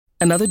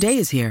Another day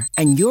is here,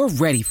 and you're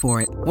ready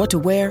for it. What to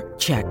wear?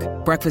 Check.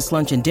 Breakfast,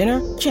 lunch, and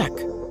dinner? Check.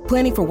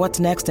 Planning for what's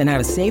next and how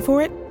to save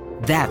for it?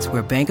 That's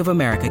where Bank of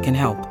America can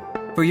help.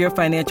 For your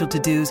financial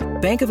to-dos,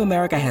 Bank of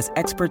America has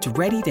experts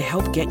ready to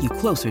help get you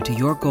closer to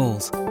your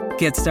goals.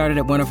 Get started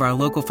at one of our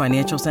local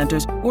financial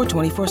centers or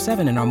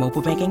 24/7 in our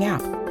mobile banking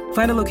app.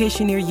 Find a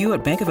location near you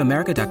at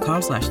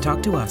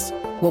bankofamerica.com/talktous.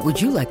 What would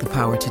you like the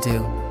power to do?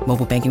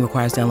 Mobile banking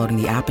requires downloading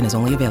the app and is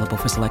only available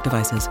for select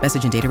devices.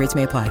 Message and data rates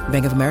may apply.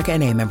 Bank of America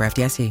N.A., member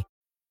FDIC.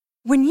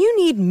 When you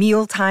need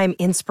mealtime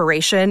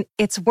inspiration,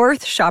 it's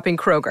worth shopping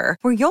Kroger,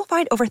 where you'll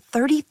find over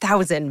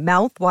 30,000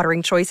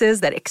 mouth-watering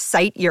choices that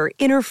excite your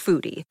inner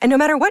foodie. And no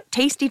matter what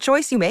tasty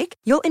choice you make,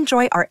 you'll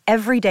enjoy our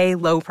everyday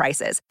low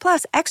prices,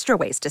 plus extra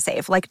ways to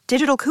save, like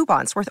digital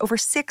coupons worth over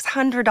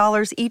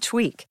 $600 each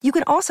week. You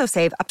can also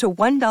save up to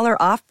 $1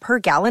 off per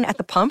gallon at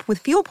the pump with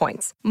fuel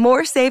points.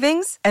 More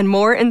savings and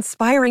more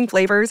inspiring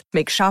flavors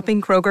make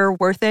shopping Kroger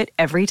worth it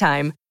every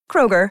time.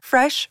 Kroger,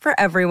 fresh for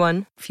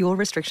everyone. Fuel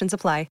restrictions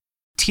apply.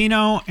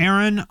 Tino,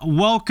 Aaron,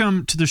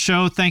 welcome to the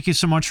show. Thank you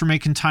so much for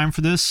making time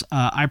for this.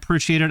 I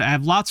appreciate it. I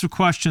have lots of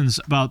questions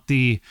about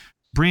the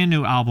brand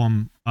new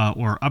album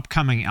or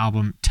upcoming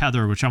album,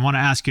 Tether, which I want to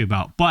ask you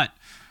about. But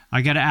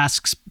I got to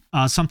ask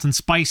something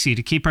spicy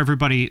to keep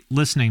everybody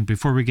listening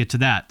before we get to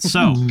that.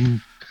 So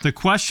the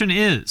question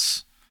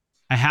is,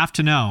 I have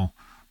to know,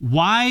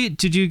 why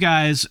did you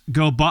guys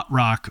go butt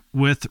rock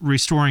with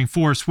Restoring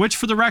Force, which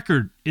for the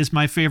record is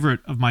my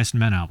favorite of Mice and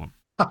Men album?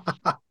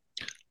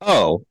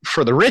 Oh,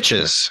 for the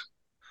riches.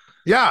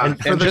 Yeah,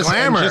 for the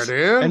glamour,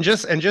 dude. And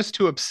just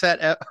to upset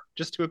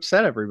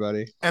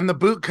everybody. And the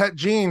bootcut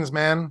jeans,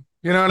 man.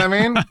 You know what I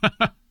mean?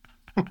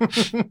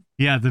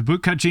 Yeah, the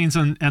bootcut jeans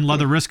and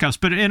leather wrist cuffs.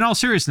 But in all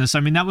seriousness,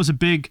 I mean, that was a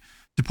big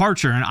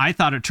departure, and I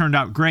thought it turned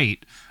out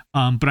great.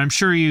 But I'm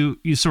sure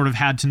you sort of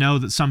had to know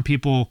that some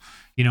people,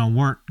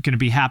 weren't going to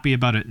be happy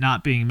about it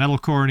not being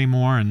metalcore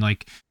anymore. And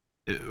like,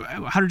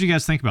 how did you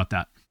guys think about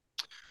that?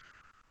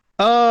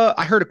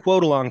 I heard a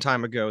quote a long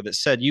time ago that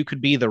said you could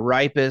be the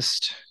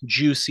ripest,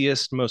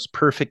 juiciest, most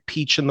perfect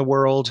peach in the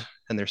world,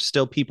 and there's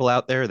still people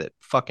out there that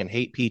fucking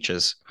hate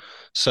peaches.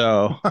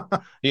 So,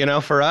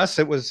 for us,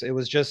 it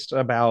was just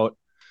about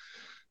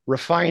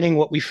refining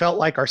what we felt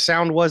like our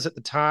sound was at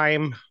the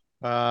time,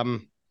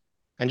 and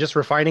just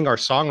refining our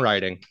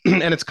songwriting.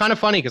 And it's kind of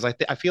funny because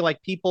I feel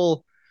like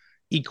people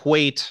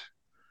equate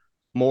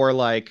more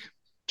like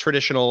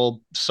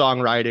traditional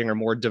songwriting or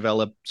more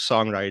developed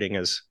songwriting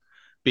as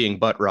being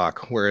butt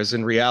rock, whereas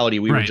in reality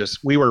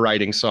we were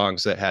writing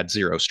songs that had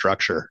zero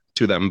structure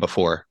to them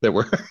before, that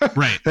were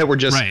that were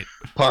just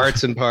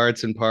parts and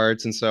parts and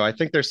parts. And so I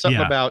think there's something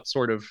about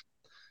sort of,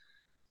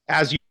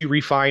 as you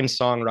refine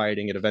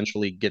songwriting, it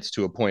eventually gets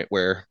to a point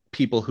where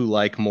people who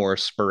like more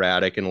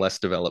sporadic and less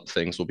developed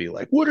things will be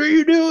like, what are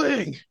you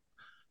doing?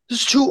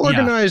 This is too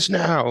organized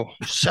now.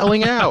 You're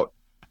selling out.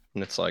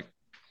 And it's like,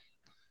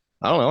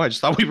 I don't know, I just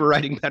thought we were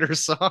writing better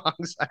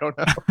songs. I don't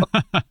know.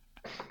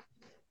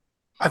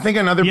 I think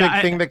another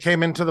big thing that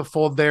came into the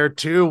fold there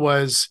too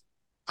was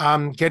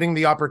getting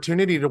the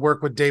opportunity to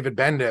work with David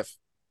Bendeth,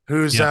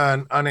 who's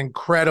an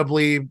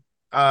incredibly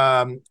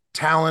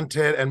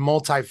talented and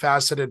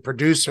multifaceted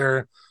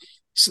producer.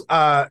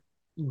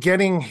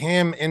 Getting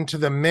him into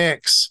the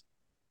mix,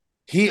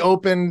 he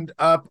opened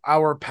up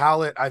our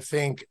palette, I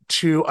think,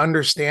 to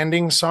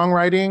understanding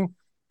songwriting,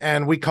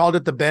 and we called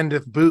it the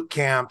Bendeth Boot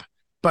Camp.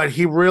 But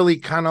he really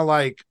kind of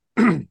like,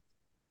 I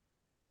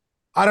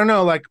don't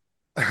know, like.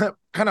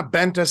 kind of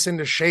bent us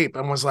into shape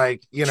and was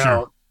like,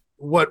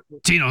 what?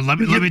 Tino, let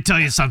me tell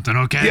you something,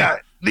 okay? Yeah,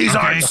 these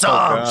aren't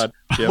songs.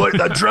 But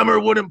the drummer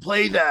wouldn't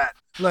play that.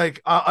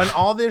 Like, and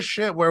all this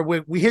shit where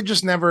we had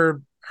just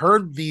never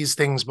heard these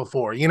things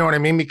before. You know what I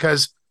mean?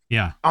 Because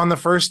on the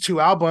first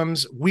two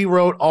albums, we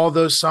wrote all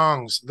those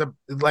songs.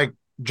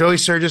 Joey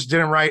Sturgis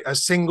didn't write a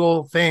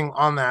single thing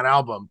on that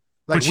album.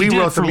 Like, we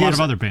wrote for the a lot music.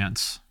 of other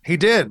bands. He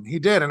did,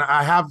 and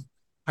I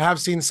have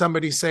seen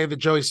somebody say that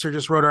Joey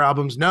Sturgis wrote our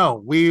albums.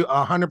 No, we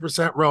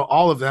 100% wrote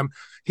all of them.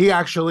 He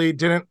actually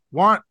didn't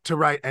want to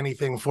write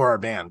anything for our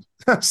band.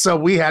 So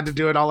we had to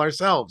do it all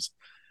ourselves,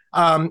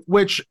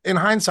 which in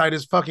hindsight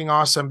is fucking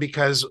awesome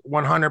because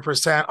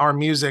 100% our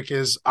music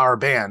is our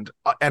band,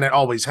 and it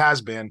always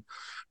has been.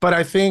 But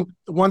I think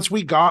once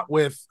we got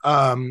with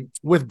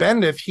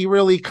Bendeth, he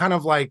really kind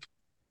of like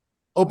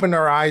opened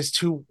our eyes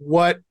to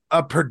what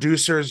a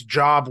producer's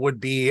job would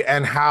be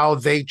and how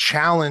they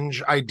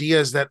challenge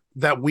ideas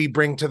that we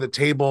bring to the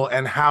table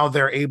and how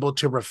they're able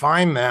to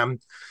refine them.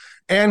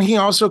 And he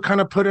also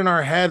kind of put in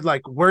our head,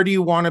 like, where do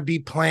you want to be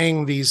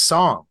playing these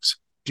songs?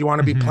 Do you want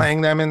to be playing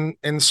them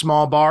in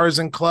small bars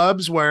and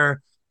clubs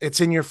where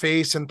it's in your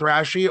face and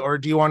thrashy, or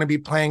do you want to be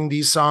playing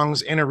these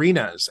songs in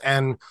arenas?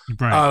 And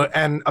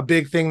and a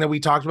big thing that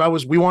we talked about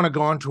was we want to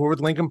go on tour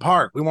with Linkin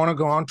Park. We want to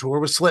go on tour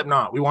with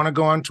Slipknot. We want to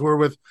go on tour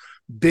with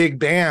big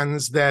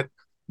bands that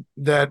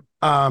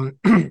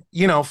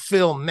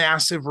fill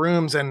massive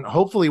rooms, and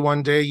hopefully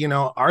one day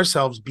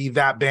ourselves be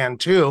that band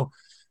too.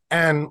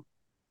 And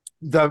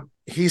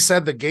he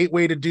said the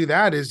gateway to do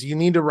that is you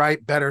need to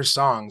write better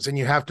songs, and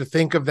you have to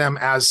think of them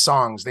as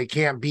songs. They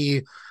can't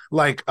be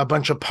like a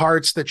bunch of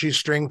parts that you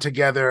string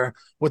together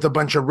with a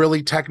bunch of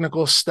really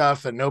technical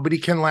stuff that nobody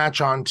can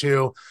latch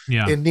onto.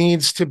 Yeah. It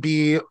needs to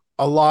be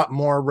a lot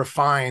more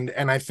refined.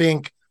 And I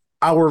think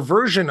our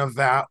version of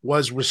that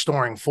was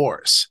Restoring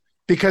Force,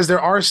 because there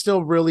are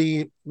still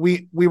really,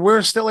 we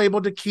were still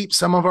able to keep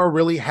some of our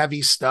really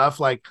heavy stuff,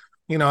 like,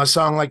 you know, a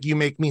song like You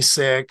Make Me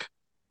Sick,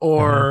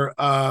 or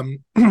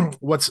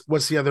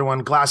what's the other one,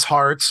 Glass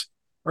Hearts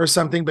or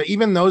something. But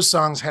even those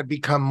songs had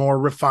become more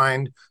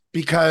refined,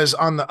 because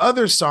on the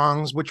other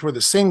songs, which were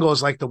the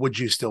singles, like the Would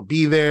You Still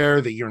Be There,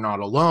 the You're Not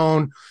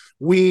Alone,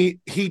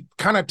 he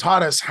kind of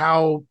taught us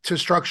how to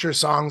structure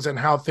songs and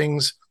how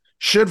things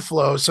should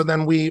flow. So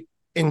then we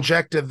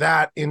injected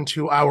that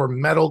into our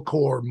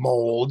metalcore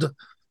mold,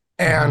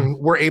 and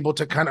we're able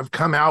to kind of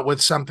come out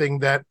with something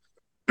that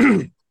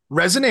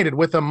resonated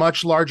with a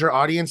much larger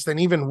audience than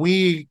even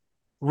we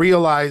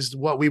realized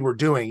what we were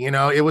doing. You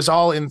know, it was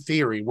all in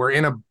theory. We're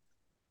in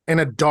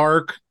a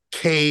dark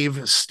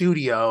cave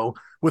studio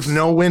with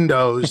no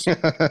windows.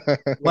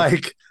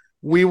 Like,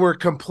 we were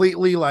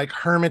completely like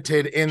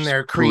hermited in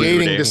there,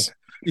 creating this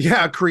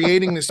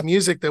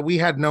music that we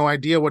had no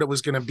idea what it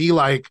was going to be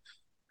like,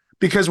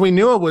 because we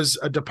knew it was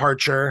a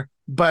departure.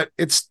 But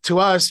it's, to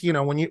us, you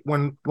know,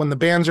 when the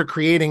bands are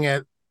creating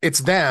it, it's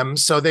them,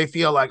 so they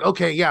feel like,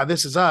 okay, yeah,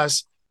 this is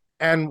us.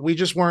 And we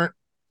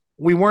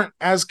weren't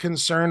as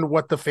concerned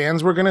what the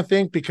fans were going to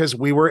think, because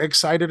we were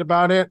excited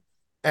about it.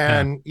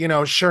 And you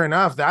know, sure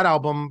enough, that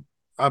album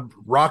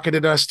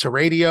rocketed us to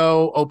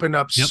radio, opened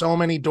up so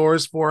many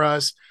doors for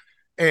us,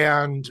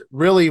 and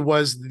really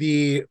was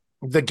the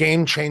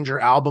game changer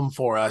album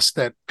for us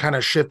that kind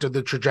of shifted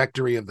the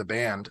trajectory of the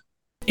band.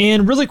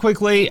 And really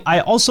quickly, I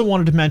also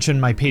wanted to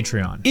mention my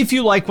Patreon. If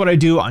you like what I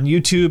do on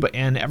YouTube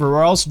and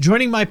everywhere else,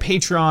 joining my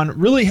Patreon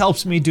really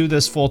helps me do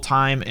this full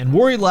time and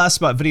worry less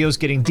about videos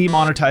getting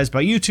demonetized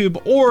by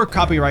YouTube or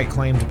copyright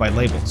claimed by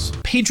labels.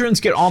 Patrons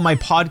get all my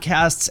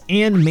podcasts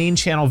and main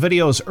channel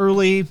videos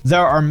early.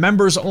 There are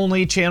members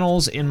only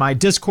channels in my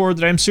Discord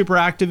that I'm super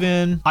active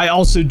in. I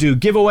also do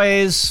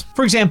giveaways.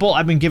 For example,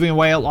 I've been giving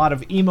away a lot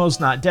of Emo's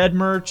Not Dead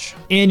merch.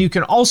 And you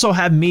can also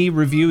have me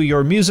review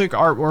your music,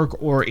 artwork,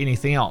 or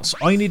anything else.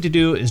 All you need to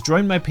do is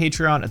join my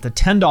Patreon at the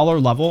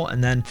 $10 level,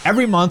 and then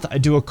every month I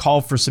do a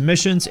call for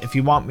submissions. If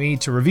you want me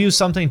to review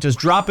something, just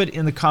drop it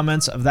in the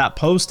comments of that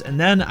post, and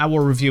then I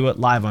will review it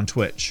live on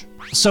Twitch.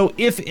 So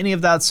if any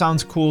of that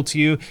sounds cool to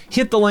you,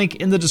 hit the link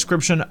in the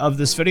description of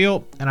this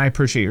video, and I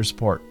appreciate your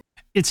support.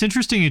 It's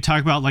interesting you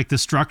talk about like the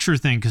structure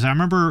thing, because I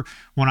remember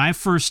when I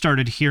first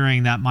started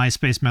hearing that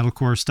MySpace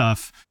metalcore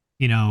stuff,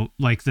 you know,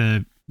 like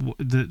the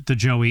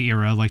Joey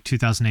era, like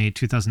 2008,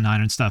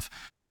 2009 and stuff,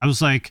 I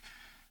was like,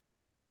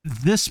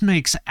 this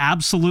makes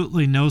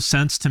absolutely no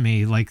sense to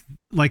me. Like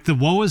the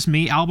Woe Is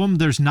Me album,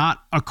 there's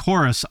not a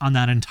chorus on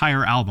that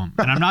entire album.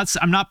 And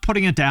I'm not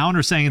putting it down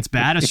or saying it's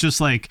bad. It's just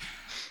like,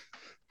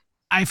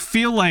 I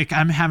feel like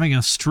I'm having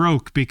a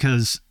stroke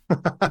because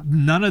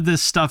none of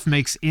this stuff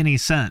makes any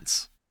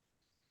sense.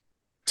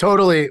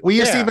 Totally. We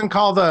used to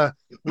call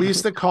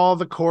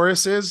the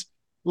choruses,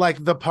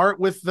 like the part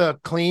with the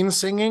clean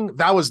singing,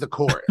 that was the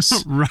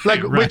chorus.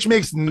 right. Which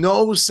makes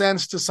no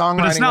sense to songwriting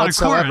but it's not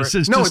whatsoever. A chorus.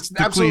 It's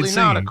absolutely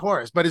not a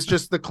chorus, but it's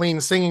just the clean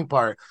singing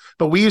part.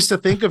 But we used to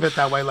think of it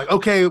that way, like,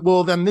 okay,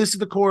 well then this is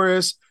the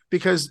chorus,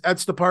 because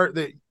that's the part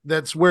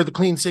that's where the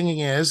clean singing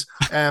is,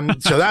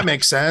 and so that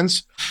makes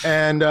sense.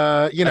 And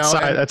you know,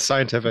 that's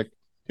scientific.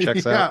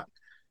 Checks out.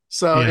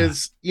 So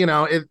it's, you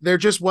know, there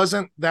just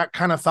wasn't that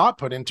kind of thought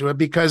put into it,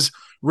 because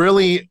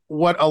really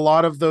what a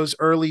lot of those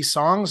early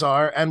songs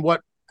are, and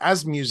what,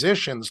 as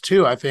musicians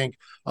too, I think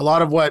a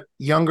lot of what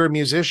younger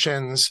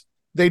musicians,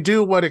 they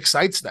do what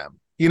excites them.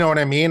 You know what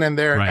I mean? And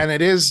and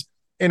it is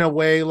in a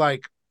way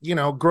like, you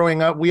know,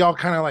 growing up, we all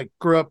kind of like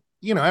grew up,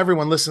 you know,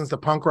 everyone listens to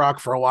punk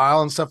rock for a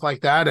while and stuff like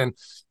that. And,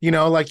 you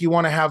know, like you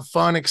want to have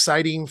fun,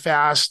 exciting,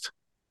 fast,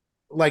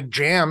 like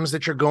jams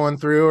that you're going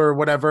through or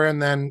whatever. And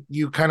then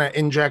you kind of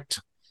inject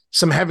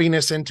some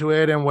heaviness into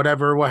it and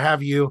whatever, what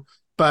have you.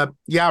 But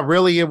yeah,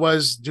 really it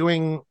was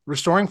doing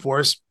Restoring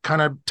Force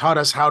kind of taught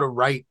us how to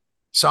write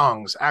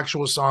songs,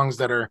 actual songs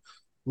that are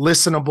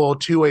listenable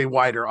to a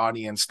wider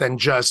audience than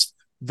just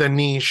the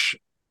niche,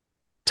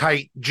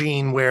 tight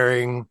jean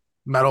wearing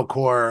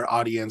metalcore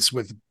audience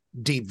with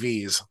deep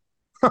V's.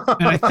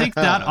 And I think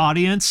that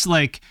audience,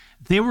 like,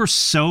 they were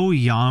so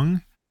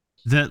young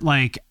that,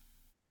 like,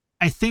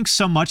 I think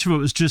so much of it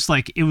was just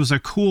like, it was a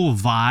cool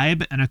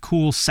vibe and a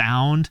cool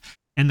sound.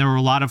 And there were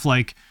a lot of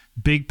like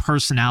big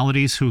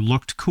personalities who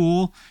looked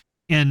cool.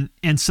 And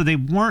so they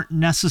weren't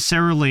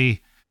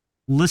necessarily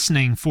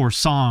listening for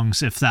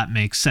songs, if that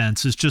makes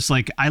sense. It's just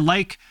like, I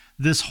like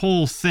this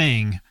whole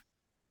thing,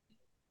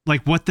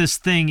 like what this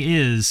thing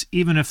is,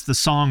 even if the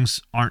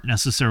songs aren't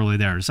necessarily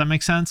there. Does that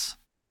make sense?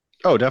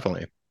 Oh,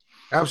 definitely.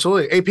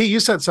 Absolutely. AP, you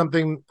said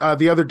something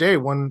the other day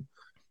when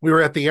we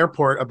were at the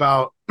airport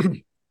about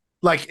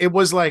like, it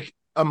was like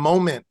a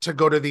moment to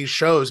go to these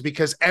shows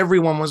because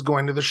everyone was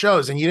going to the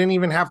shows, and you didn't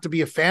even have to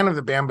be a fan of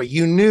the band, but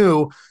you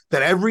knew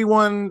that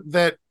everyone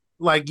that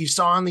like you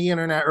saw on the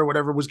internet or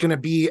whatever was going to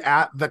be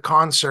at the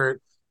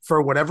concert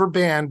for whatever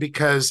band,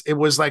 because it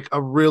was like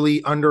a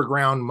really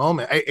underground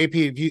moment. AP,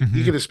 you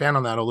could expand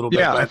on that a little bit.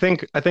 Yeah, but I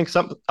think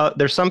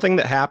there's something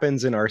that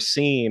happens in our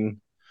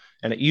scene,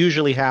 and it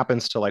usually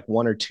happens to like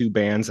one or two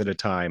bands at a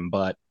time,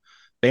 but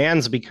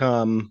bands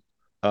become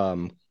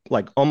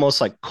like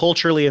almost like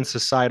culturally and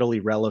societally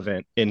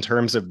relevant in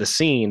terms of the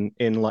scene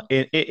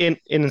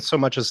in so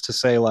much as to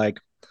say like,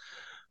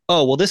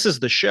 oh, well, this is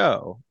the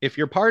show. If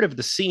you're part of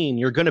the scene,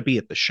 you're going to be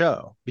at the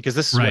show because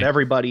this is what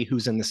everybody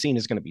who's in the scene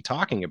is going to be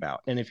talking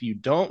about. And if you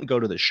don't go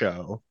to the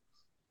show,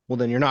 well,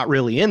 then you're not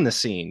really in the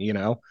scene, you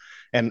know?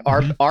 And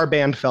our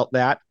band felt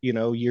that, you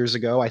know, years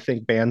ago. I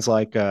think bands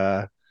like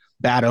Bad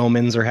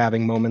Omens are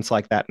having moments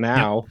like that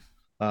now.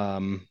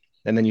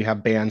 And then you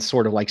have bands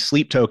sort of like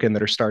Sleep Token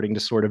that are starting to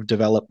sort of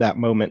develop that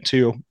moment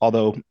too.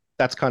 Although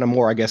that's kind of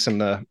more, I guess, in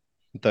the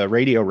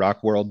radio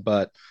rock world.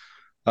 But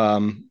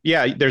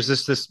yeah, there's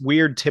this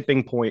weird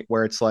tipping point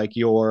where it's like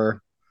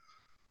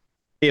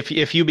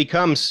if you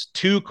become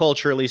too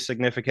culturally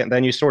significant,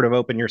 then you sort of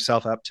open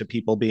yourself up to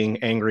people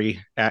being angry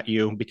at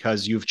you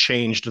because you've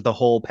changed the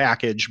whole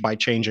package by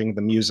changing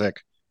the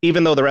music,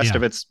 even though the rest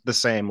of it's the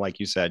same, like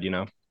you said, you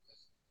know.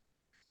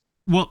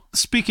 Well,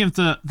 speaking of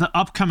the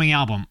upcoming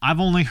album, I've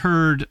only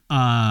heard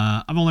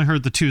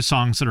the two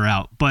songs that are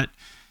out, but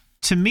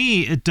to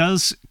me, it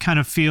does kind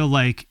of feel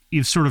like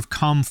you've sort of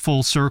come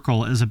full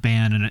circle as a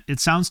band, and it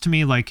sounds to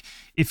me like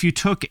if you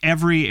took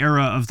every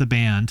era of the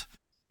band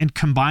and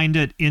combined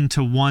it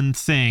into one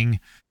thing,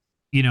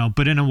 you know,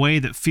 but in a way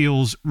that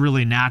feels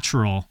really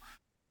natural.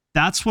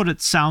 That's what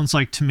it sounds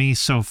like to me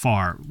so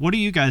far. What do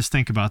you guys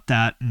think about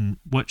that, and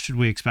what should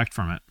we expect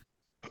from it?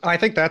 I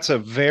think that's a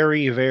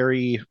very,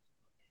 very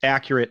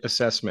accurate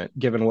assessment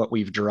given what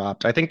we've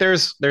dropped. I think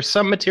there's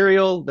some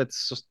material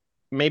that's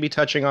maybe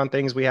touching on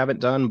things we haven't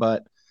done,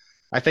 but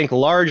I think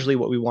largely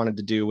what we wanted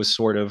to do was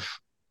sort of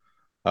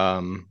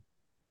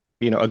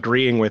you know,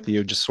 agreeing with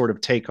you, just sort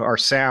of take our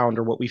sound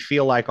or what we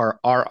feel like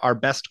our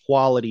best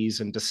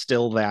qualities and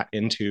distill that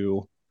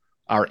into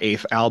our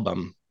 8th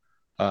album.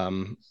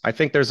 I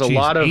think there's a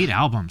lot of 8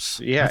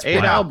 albums. Yeah, That's 8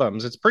 wild.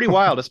 albums. It's pretty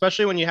wild,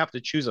 especially when you have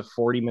to choose a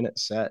 40-minute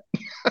set.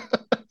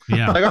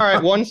 Yeah. Like, all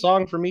right, one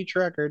song from each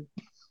record.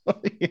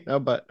 You know,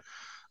 but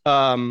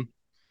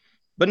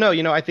no,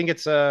 you know, I think it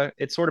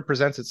sort of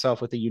presents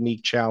itself with a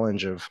unique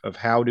challenge of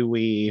how do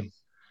we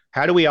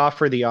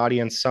offer the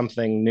audience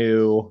something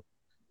new,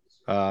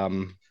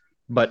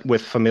 but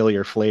with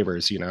familiar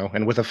flavors, you know,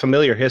 and with a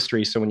familiar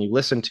history. So when you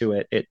listen to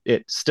it,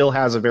 it still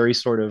has a very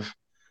sort of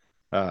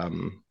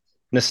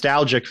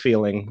nostalgic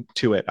feeling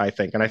to it, I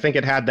think. And I think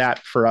it had that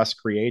for us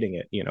creating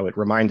it. You know, it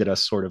reminded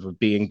us sort of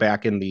being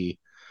back in the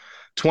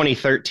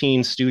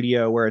 2013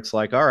 studio where it's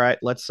like, all right,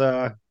 let's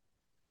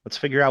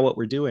figure out what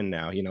we're doing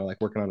now, you know, like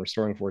working on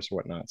Restoring Force or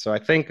whatnot. So I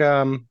think,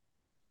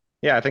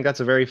 yeah, I think that's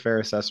a very fair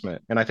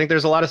assessment. And I think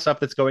there's a lot of stuff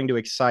that's going to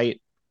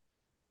excite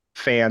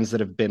fans that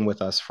have been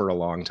with us for a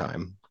long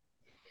time.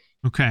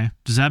 Okay.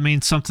 Does that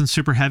mean something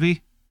super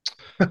heavy?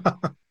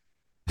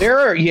 There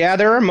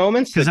are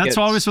moments because that's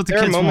always what the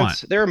kids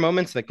want. There are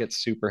moments that get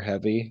super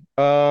heavy.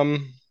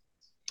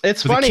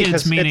 It's for funny, the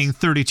kids meaning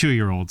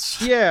 32-year-olds.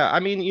 Yeah, I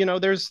mean, you know,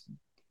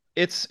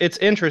 it's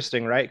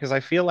interesting, right? Because I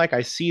feel like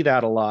I see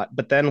that a lot,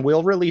 but then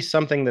we'll release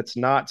something that's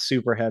not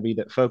super heavy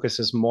that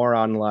focuses more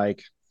on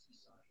like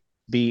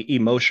the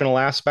emotional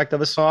aspect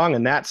of a song,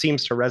 and that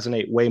seems to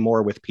resonate way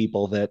more with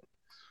people that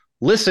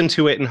listen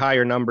to it in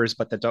higher numbers,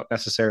 but that don't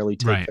necessarily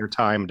take their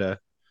time to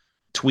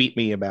tweet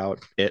me about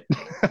it.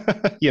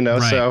 You know,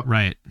 so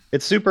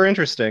it's super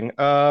interesting.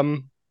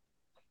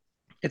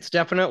 It's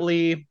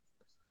definitely,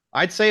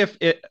 I'd say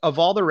of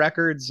all the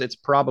records, it's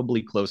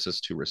probably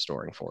closest to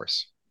Restoring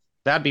Force.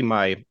 That'd be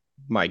my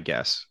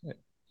guess.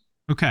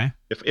 Okay.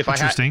 If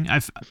interesting.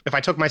 If I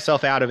took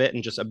myself out of it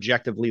and just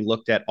objectively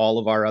looked at all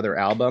of our other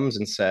albums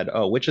and said,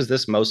 oh, which is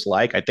this most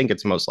like? I think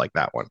it's most like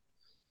that one.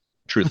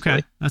 Truthfully.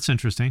 Okay, that's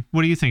interesting.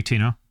 What do you think,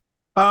 Tino?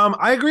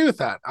 I agree with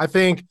that. I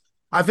think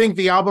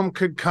the album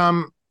could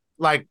come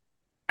like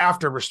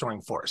after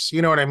Restoring Force.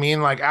 You know what I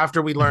mean? Like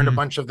after we learned a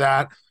bunch of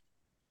that,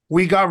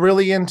 we got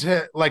really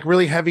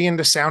heavy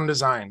into sound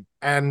design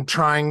and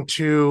trying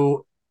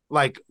to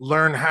like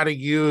learn how to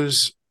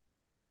use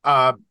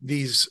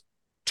these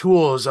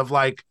tools of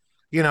like,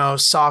 you know,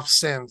 soft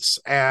synths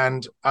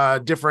and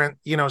different,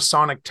 you know,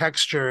 sonic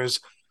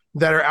textures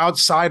that are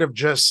outside of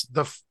just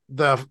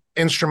the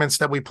instruments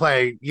that we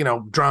play, you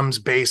know, drums,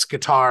 bass,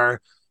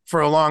 guitar. For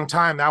a long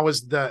time, that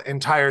was the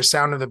entire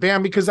sound of the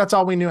band because that's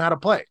all we knew how to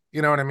play.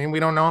 You know what I mean? We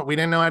didn't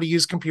know how to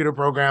use computer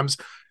programs.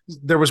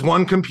 There was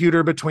one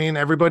computer between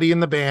everybody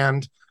in the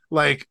band,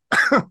 like,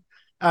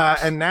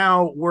 and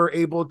now we're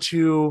able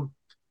to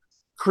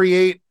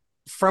create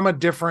from a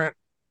different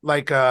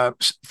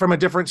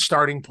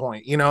starting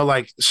point, you know,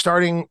 like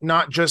starting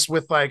not just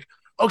with like,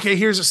 okay,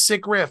 here's a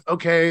sick riff.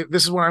 Okay,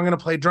 this is what I'm going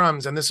to play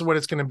drums and this is what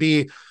it's going to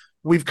be.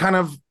 We've kind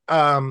of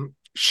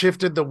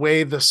shifted the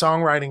way the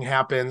songwriting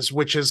happens,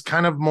 which is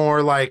kind of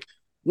more like,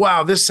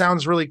 wow, this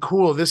sounds really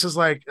cool. This is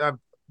like,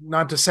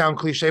 not to sound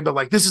cliche, but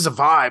like, this is a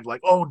vibe.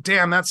 Like, oh,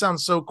 damn, that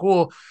sounds so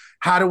cool.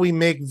 How do we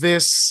make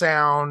this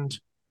sound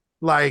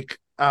like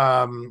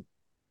of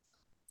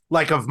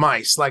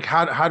Mice? Like,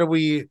 how do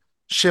we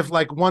shift?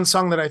 Like, one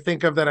song that I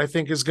think of that I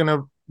think is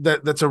gonna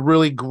that's a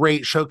really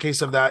great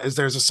showcase of that is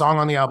there's a song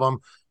on the album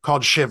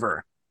called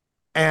Shiver,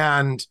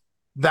 and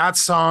that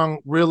song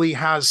really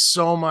has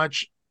so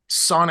much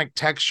sonic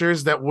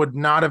textures that would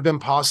not have been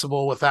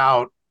possible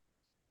without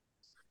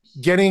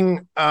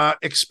getting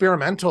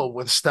experimental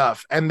with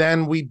stuff. And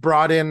then we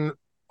brought in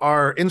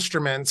our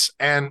instruments,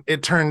 and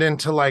it turned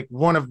into like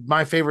one of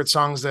my favorite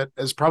songs that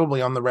is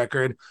probably on the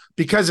record,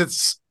 because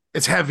it's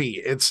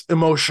heavy, it's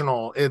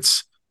emotional,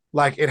 it's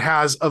like it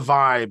has a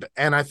vibe.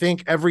 And I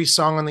think every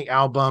song on the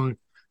album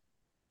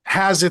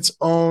has its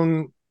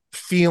own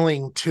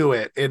feeling to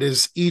it. It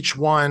is, each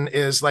one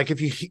is like,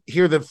 if you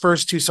hear the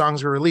first two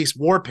songs we released,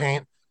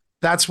 Warpaint,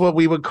 that's what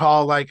we would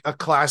call like a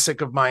classic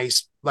of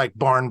Mice, like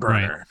barn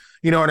burner. Right.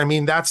 You know what I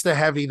mean? That's the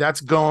heavy,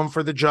 that's going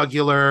for the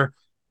jugular.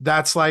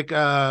 That's like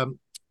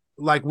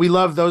we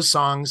love those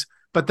songs,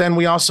 but then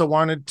we also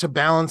wanted to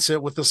balance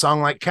it with a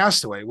song like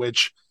Castaway,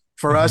 which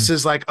for us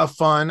is like a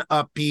fun,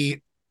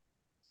 upbeat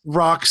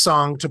rock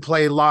song to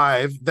play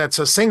live. That's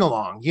a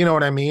sing-along, you know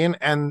what I mean?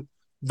 And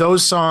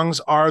those songs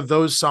are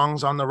those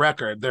songs on the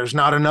record. There's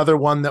not another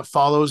one that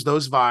follows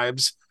those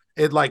vibes.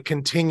 It like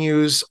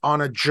continues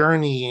on a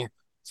journey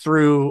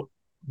through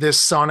this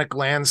sonic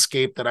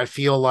landscape that I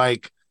feel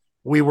like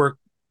we were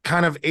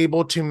kind of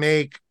able to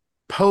make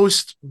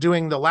post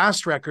doing the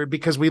last record,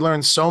 because we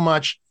learned so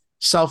much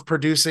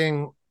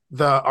self-producing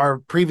our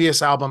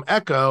previous album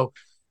Echo,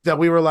 that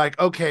we were like,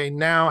 okay,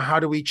 now how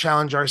do we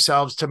challenge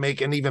ourselves to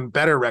make an even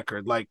better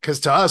record? Like,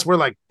 because to us, we're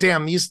like,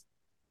 damn,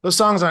 those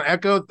songs on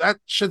Echo, that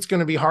shit's going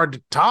to be hard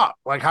to top.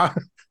 Like, how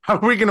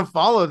are we going to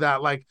follow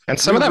that? Like, and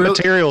some of that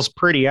material's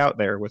pretty out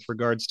there with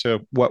regards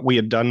to what we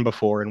had done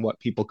before and what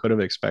people could have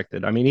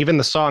expected. I mean, even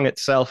the song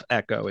itself,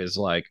 Echo, is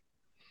like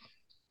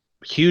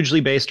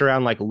hugely based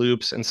around like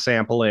loops and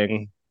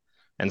sampling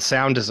and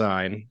sound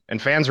design,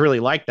 and fans really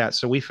like that.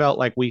 So we felt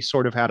like we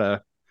sort of had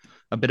a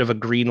bit of a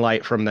green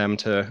light from them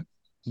to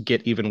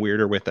get even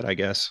weirder with it, I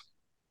guess.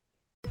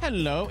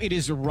 Hello, it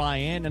is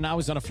Ryan, and I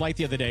was on a flight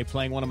the other day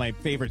playing one of my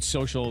favorite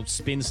social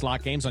spin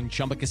slot games on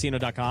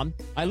ChumbaCasino.com.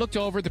 I looked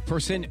over at the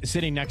person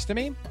sitting next to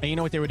me, and you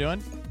know what they were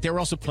doing? They were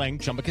also playing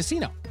Chumba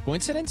Casino.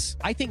 Coincidence?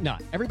 I think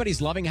not.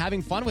 Everybody's loving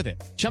having fun with it.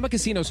 Chumba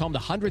Casino is home to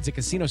hundreds of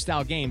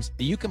casino-style games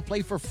that you can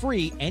play for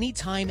free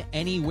anytime,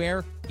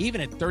 anywhere, even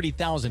at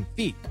 30,000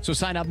 feet. So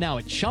sign up now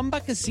at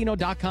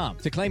ChumbaCasino.com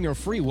to claim your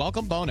free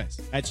welcome bonus.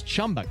 That's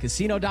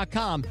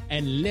ChumbaCasino.com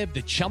and live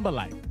the Chumba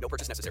life. No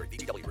purchase necessary.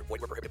 VGW. Void where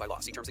prohibited by law.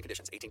 See terms and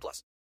conditions.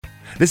 18+.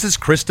 This is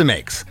Krista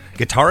Makes,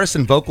 guitarist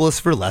and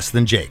vocalist for Less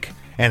Than Jake,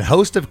 and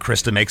host of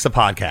Krista Makes a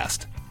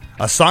Podcast,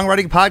 a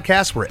songwriting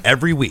podcast where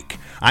every week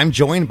I'm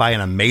joined by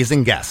an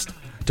amazing guest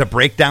to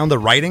break down the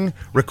writing,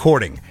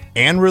 recording,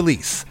 and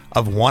release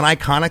of one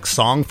iconic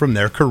song from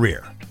their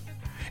career.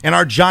 In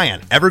our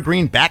giant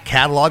evergreen back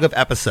catalog of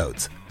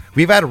episodes,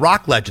 we've had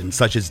rock legends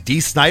such as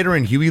Dee Snider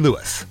and Huey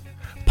Lewis,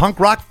 punk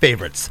rock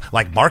favorites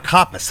like Mark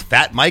Hoppus,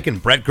 Fat Mike,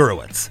 and Brett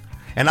Gurewitz,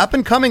 and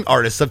up-and-coming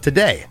artists of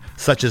today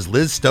such as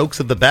Liz Stokes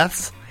of the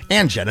Beths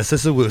and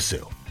Genesis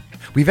Owusu.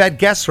 We've had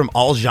guests from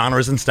all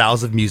genres and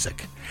styles of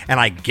music, and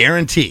I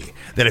guarantee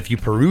that if you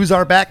peruse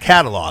our back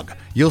catalog,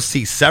 you'll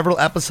see several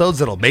episodes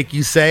that'll make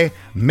you say,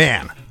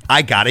 man,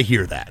 I gotta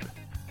hear that.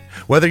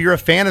 Whether you're a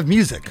fan of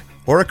music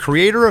or a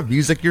creator of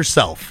music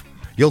yourself,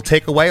 you'll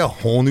take away a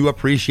whole new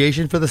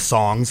appreciation for the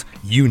songs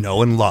you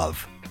know and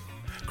love.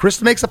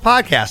 Krista Makes a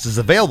Podcast is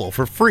available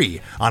for free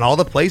on all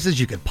the places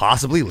you could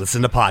possibly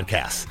listen to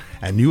podcasts,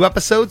 and new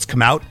episodes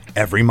come out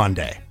every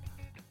Monday.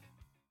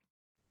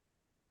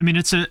 I mean,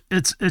 it's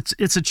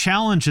a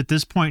challenge at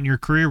this point in your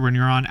career when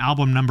you're on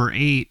album number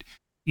 8.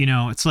 You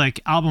know, it's like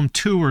album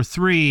 2 or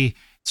 3,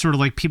 sort of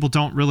like people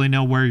don't really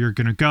know where you're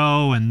going to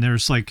go, and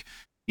there's like,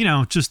 you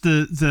know, just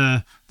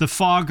the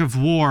fog of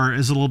war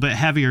is a little bit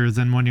heavier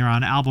than when you're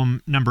on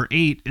album number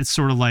 8. It's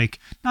sort of like,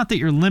 not that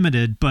you're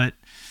limited, but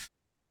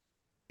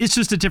it's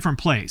just a different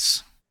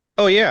place.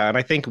 Oh yeah, and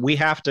I think we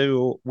have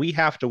to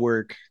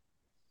work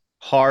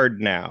hard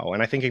now,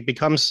 and I think it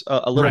becomes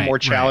a little more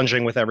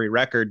challenging with every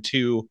record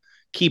to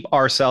keep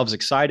ourselves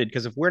excited,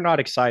 because if we're not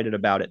excited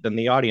about it, then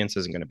the audience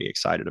isn't going to be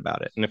excited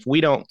about it, and if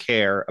we don't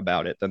care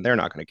about it, then they're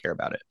not going to care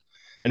about it.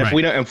 And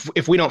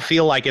if we don't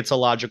feel like it's a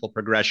logical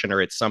progression, or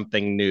it's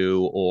something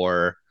new,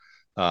 or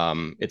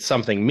it's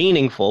something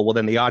meaningful, well,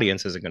 then the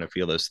audience isn't going to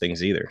feel those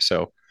things either.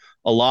 So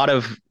a lot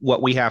of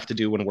what we have to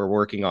do when we're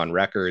working on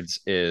records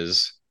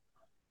is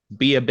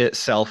be a bit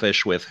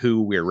selfish with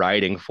who we're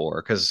writing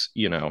for, because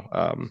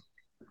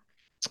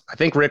I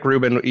think Rick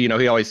Rubin, he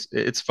always,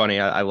 it's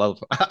funny. I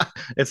love,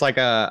 it's like,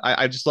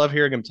 I just love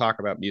hearing him talk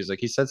about music.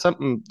 He said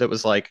something that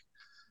was like,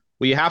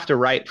 well, you have to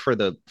write for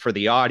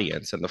the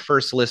audience, and the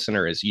first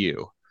listener is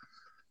you.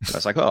 And I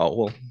was like, oh,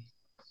 well,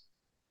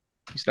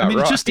 he's not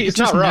wrong. It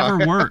just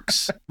never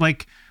works.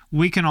 Like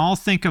we can all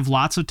think of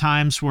lots of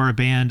times where a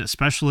band,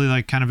 especially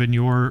like kind of in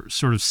your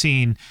sort of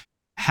scene,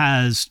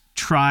 has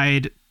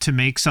tried to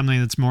make something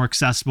that's more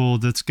accessible,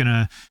 that's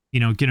gonna,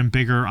 get them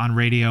bigger on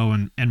radio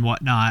and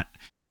whatnot.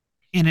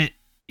 And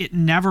it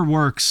never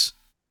works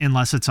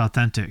unless it's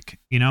authentic.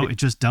 It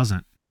just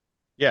doesn't.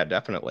 Yeah,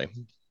 definitely.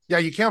 Yeah,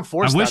 you can't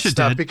force I wish that it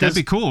stuff did. because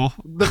That'd be cool.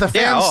 the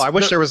fans, I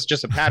wish there was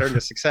just a pattern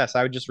to success.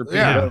 I would just repeat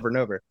it over and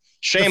over.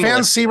 Shameless. The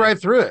fans see right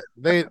through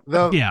it.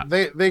 Yeah.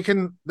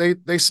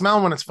 They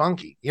smell when it's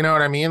funky. You know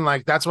what I mean?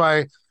 Like, that's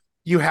why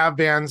you have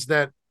bands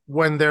that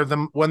when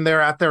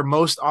they're at their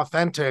most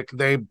authentic,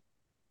 they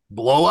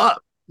blow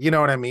up. You know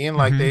what I mean?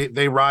 Like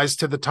they rise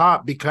to the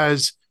top,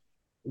 because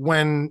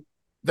when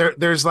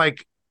there's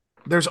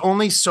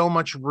only so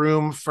much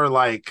room for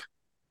like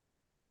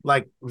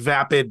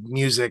vapid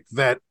music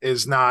that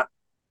is not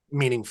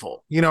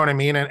meaningful. You know what I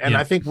mean? And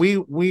I think we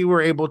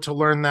were able to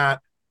learn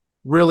that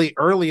really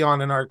early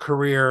on in our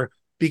career,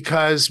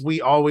 because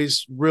we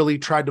always really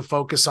tried to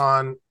focus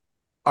on,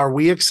 are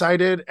we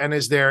excited, and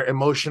is there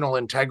emotional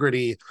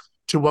integrity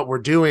to what we're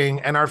doing?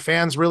 And our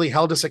fans really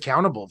held us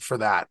accountable for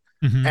that.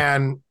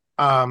 And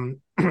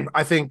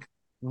I think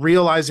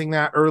realizing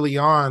that early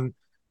on,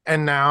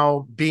 and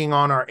now being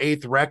on our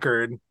 8th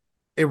record,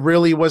 it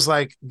really was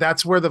like,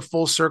 that's where the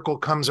full circle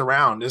comes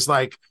around, is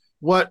like,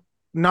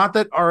 not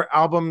that our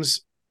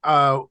albums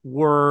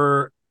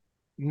were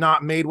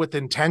not made with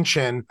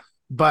intention,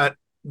 but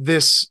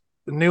this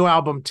new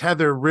album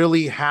Tether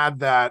really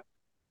had that,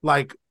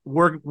 like,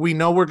 we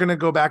know we're going to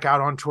go back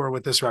out on tour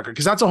with this record.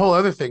 Cause that's a whole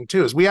other thing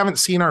too, is we haven't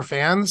seen our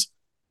fans,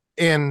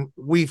 and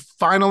we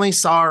finally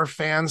saw our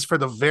fans for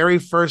the very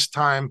first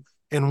time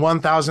in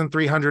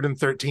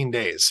 1,313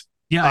 days.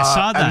 Yeah, I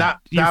saw that.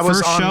 Your that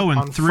first was show in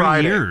on 3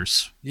 Friday.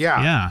 years.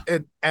 Yeah.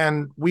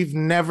 And we've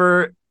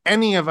never,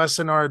 any of us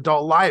in our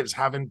adult lives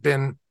haven't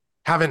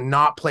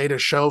not played a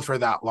show for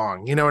that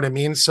long. You know what I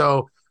mean?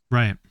 So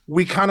right.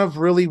 We kind of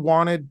really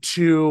wanted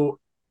to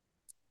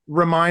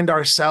remind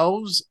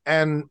ourselves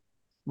and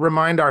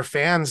remind our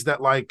fans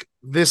that, like,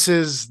 this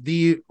is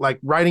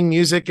writing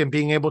music and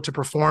being able to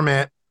perform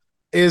it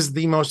is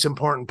the most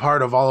important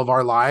part of all of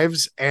our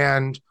lives.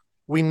 And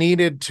we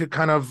needed to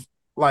kind of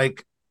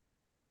like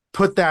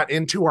put that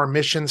into our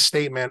mission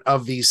statement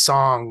of these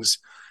songs.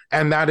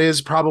 And that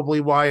is probably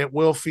why it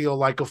will feel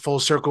like a full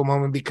circle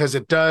moment, because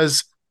it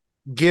does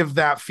give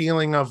that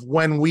feeling of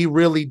when we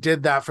really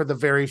did that for the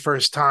very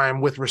first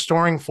time with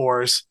Restoring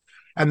Force.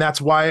 And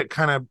that's why it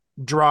kind of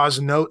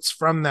draws notes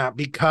from that,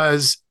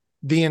 because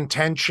the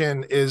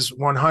intention is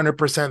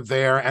 100%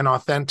 there and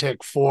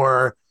authentic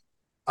for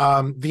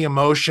the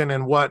emotion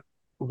and what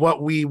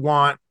we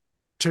want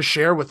to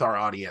share with our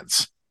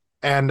audience.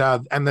 And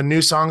the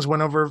new songs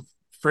went over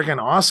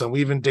friggin' awesome.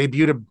 We even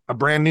debuted a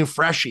brand new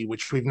freshie,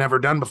 which we've never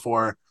done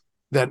before,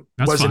 that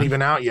wasn't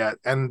even out yet,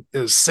 and it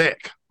was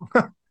sick.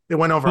 It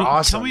went over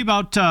awesome. Tell me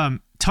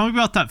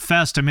about that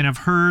fest. I mean, I've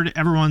heard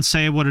everyone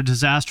say what a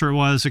disaster it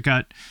was. It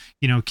got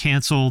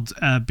canceled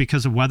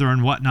because of weather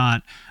and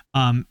whatnot.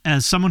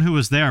 As someone who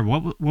was there,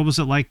 what was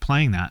it like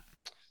playing that?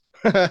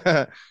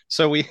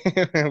 So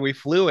we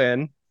flew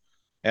in,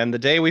 and the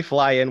day we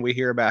fly in, we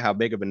hear about how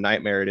big of a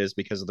nightmare it is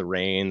because of the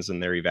rains,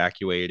 and they're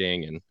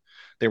evacuating. And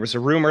there was a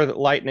rumor that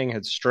lightning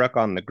had struck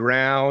on the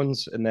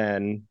grounds, and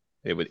then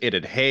it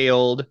had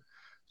hailed.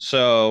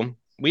 So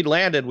we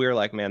landed. We were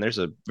like, man, there's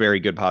a very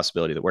good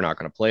possibility that we're not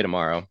going to play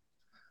tomorrow.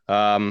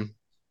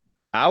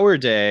 Our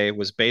day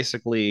was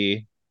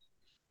basically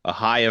a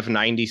high of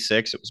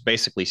 96. It was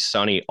basically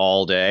sunny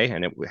all day,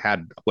 and it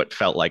had what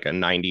felt like a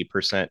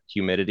 90%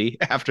 humidity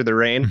after the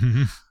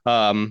rain.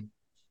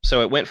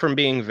 So it went from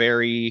being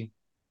very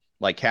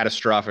like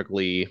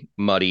catastrophically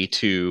muddy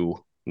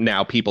to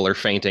now people are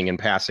fainting and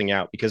passing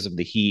out because of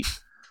the heat.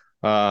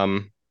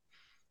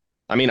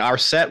 I mean, our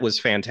set was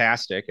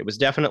fantastic. It was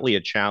definitely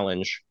a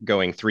challenge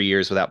going 3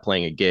 years without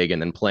playing a gig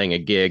and then playing a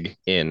gig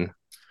in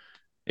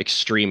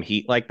extreme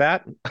heat like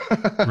that.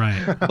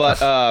 Right.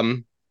 But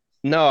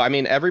no, I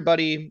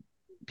mean,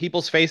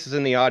 people's faces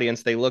in the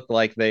audience, they looked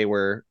like they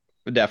were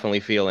definitely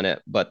feeling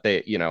it, but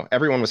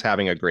everyone was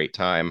having a great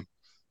time.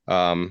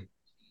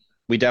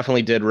 We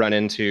definitely did run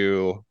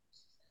into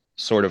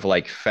sort of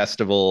like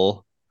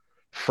festival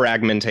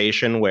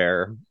fragmentation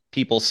where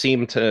people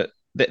seem to,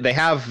 they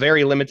have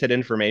very limited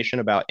information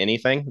about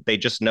anything. They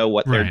just know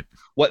what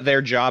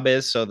their job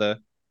is. So the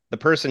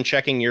person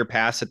checking your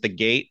pass at the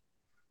gate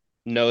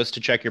knows to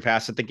check your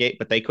pass at the gate,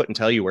 but they couldn't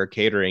tell you where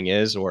catering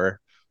is or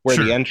where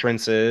the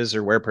entrance is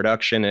or where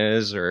production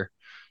is, or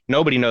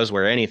nobody knows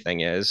where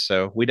anything is.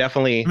 So we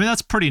definitely, I mean,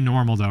 that's pretty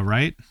normal though,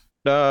 right?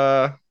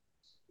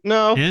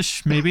 No.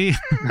 Ish, maybe.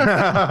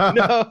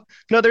 No,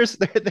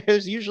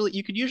 there's usually,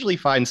 you could usually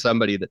find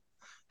somebody that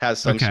has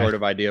some sort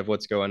of idea of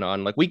what's going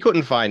on. Like we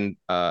couldn't find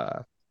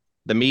the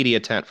media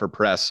tent for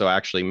press. So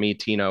actually me,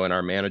 Tino, and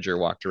our manager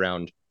walked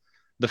around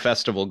the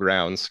festival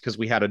grounds because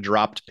we had a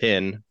dropped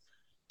pin.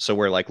 So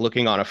we're like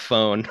looking on a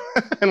phone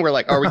and we're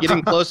like, are we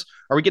getting close?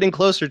 Are we getting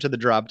closer to the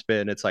dropped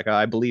pin? It's like,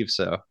 I believe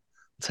so.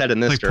 Let's head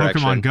in this like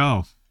direction. Pokemon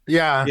Go.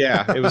 Yeah.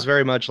 Yeah. It was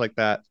very much like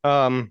that.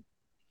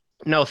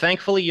 No,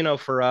 thankfully,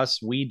 for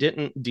us, we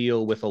didn't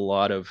deal with a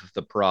lot of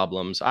the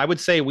problems. I would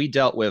say we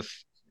dealt with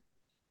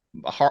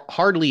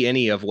hardly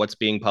any of what's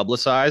being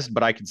publicized,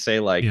 but I could say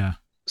Yeah.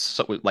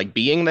 like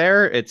being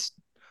there,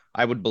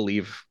 I would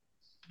believe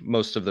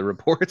most of the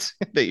reports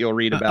that you'll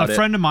read A about it.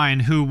 friend of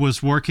mine who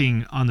was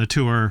working on the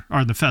tour,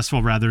 or the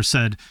festival rather,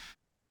 said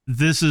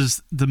this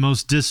is the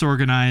most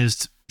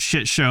disorganized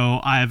shit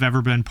show I have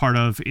ever been part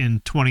of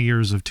in 20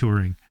 years of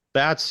touring.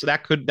 That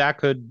could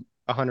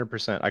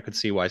 100%. I could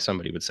see why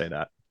somebody would say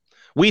that.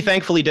 We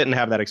thankfully didn't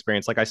have that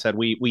experience. Like I said,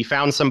 we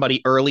found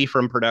somebody early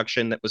from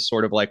production that was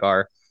sort of like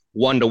our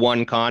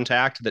one-to-one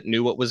contact that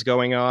knew what was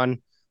going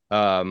on.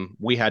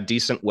 We had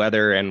decent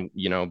weather, and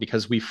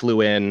because we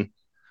flew in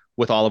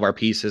with all of our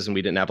pieces and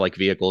we didn't have like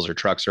vehicles or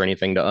trucks or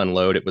anything to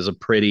unload, it was a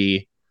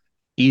pretty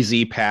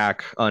easy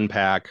pack,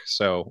 unpack.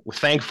 So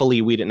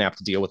thankfully we didn't have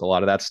to deal with a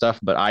lot of that stuff,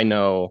 but I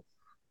know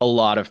a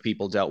lot of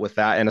people dealt with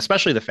that, and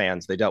especially the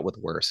fans, they dealt with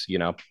worse. It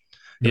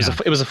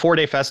was a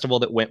 4-day festival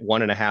that went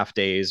 1.5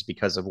 days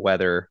because of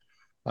weather,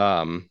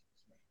 and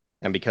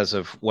because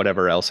of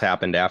whatever else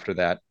happened after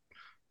that.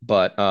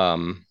 But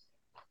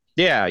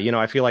yeah,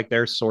 I feel like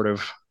they're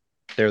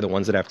the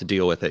ones that have to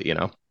deal with it.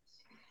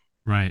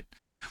 Right.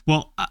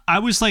 Well, I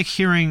was like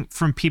hearing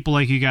from people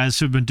like you guys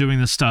who've been doing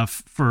this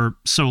stuff for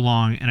so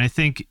long, and I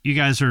think you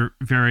guys are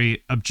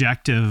very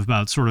objective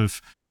about sort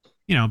of,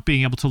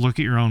 being able to look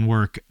at your own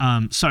work.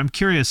 So I'm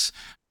curious,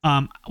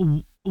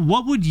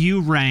 what would you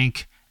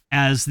rank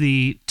as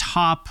the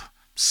top,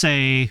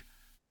 say,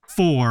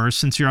 4,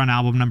 since you're on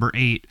album number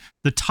 8,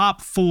 the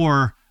top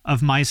 4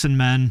 of Mice and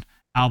Men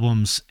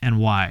albums, and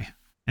why?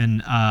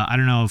 And I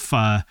don't know if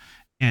I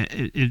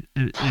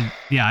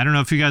don't know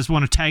if you guys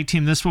want to tag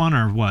team this one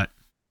or what.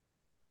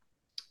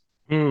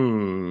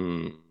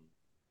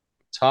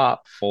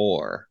 Top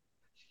 4.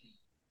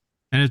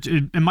 And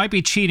it might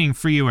be cheating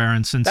for you,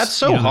 Aaron, since that's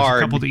so hard.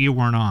 There's a couple that you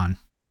weren't on.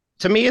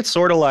 To me, it's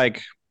sort of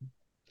like,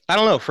 I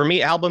don't know. For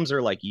me, albums are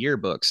like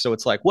yearbooks. So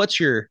it's like,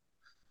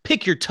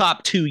 pick your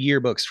top 2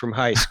 yearbooks from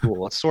high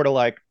school. It's sort of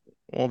like,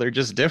 well, they're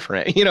just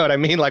different. You know what I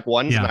mean? Like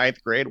one's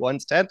 9th grade,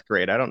 one's 10th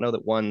grade. I don't know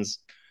that one's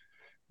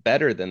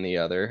better than the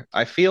other.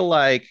 I feel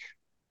like,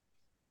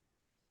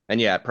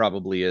 and yeah, it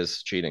probably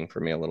is cheating for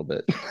me a little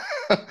bit.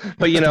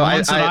 But you've been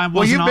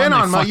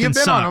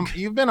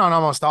on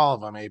almost all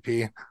of them,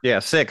 AP. Yeah,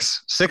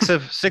 six of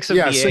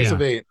yeah, the 6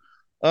 of 8.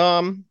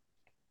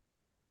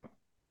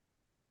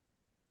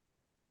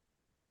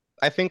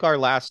 I think our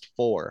last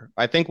 4.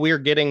 I think we're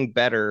getting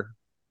better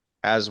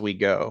as we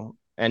go,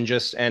 and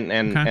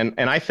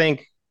I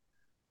think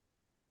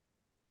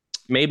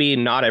maybe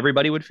not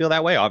everybody would feel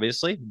that way,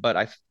 obviously,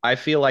 but I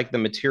feel like the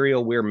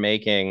material we're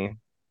making,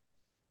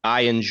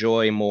 I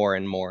enjoy more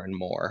and more and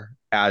more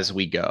as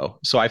we go.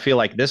 So I feel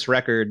like this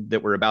record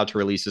that we're about to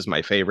release is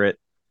my favorite.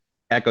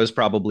 Echo's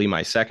probably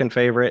my second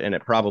favorite, and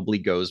it probably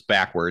goes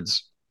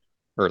backwards.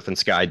 Earth and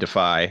Sky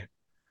Defy.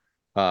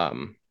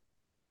 And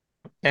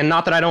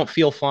not that I don't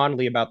feel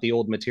fondly about the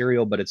old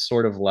material, but it's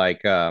sort of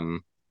like,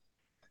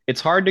 it's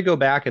hard to go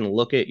back and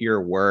look at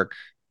your work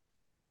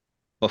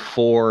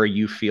before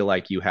you feel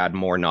like you had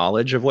more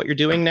knowledge of what you're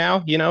doing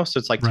now, So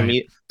it's like,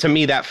 to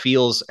me, that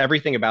feels,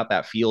 everything about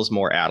that feels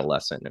more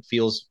adolescent. It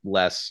feels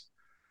less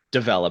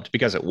developed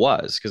because it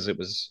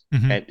was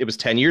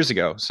 10 years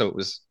ago. So it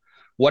was,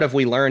 what have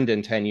we learned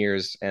in 10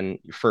 years? And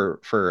for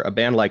a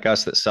band like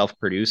us that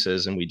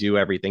self-produces and we do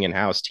everything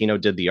in-house, Tino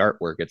did the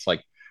artwork. It's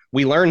like,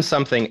 we learn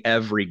something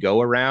every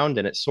go around,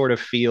 and it sort of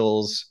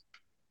feels,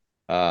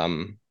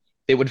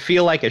 it would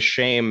feel like a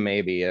shame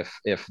maybe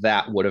if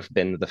that would have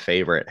been the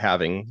favorite,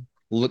 having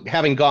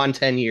gone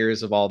 10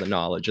 years of all the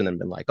knowledge and then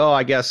been like, oh,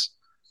 I guess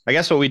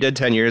what we did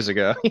 10 years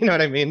ago, you know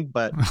what I mean?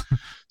 But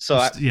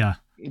so yeah.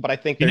 But I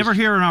think you never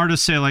hear an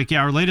artist say like,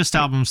 yeah, our latest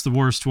album's the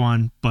worst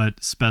one, but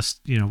it's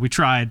best, we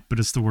tried, but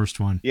it's the worst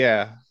one.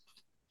 Yeah.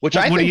 Which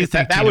what do you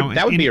think that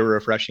would be a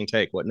refreshing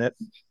take, wouldn't it?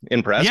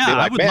 In press, yeah,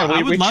 like, we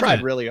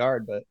tried it. really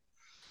hard, but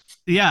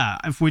yeah,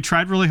 if we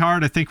tried really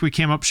hard, I think we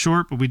came up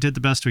short, but we did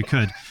the best we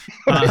could.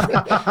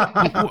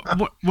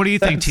 What do you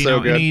think,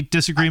 Tino? So any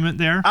disagreement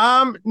there?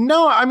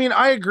 No, I mean,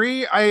 I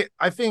agree. I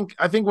think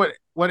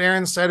what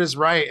Aaron said is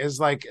right, is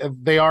like,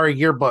 they are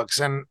yearbooks.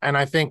 And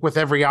I think with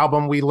every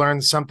album, we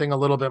learn something a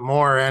little bit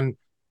more, and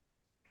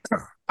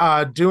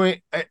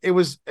it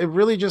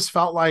really just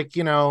felt like,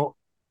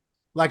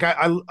 like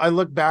I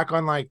look back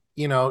on like,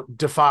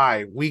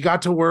 Defy, we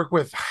got to work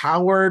with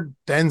Howard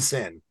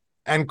Benson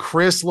and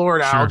Chris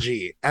Lord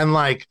Alge and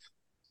like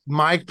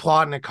Mike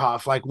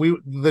Plotnikoff. Like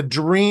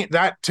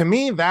to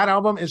me, that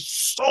album is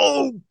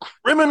so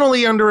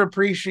criminally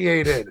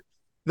underappreciated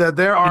that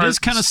it is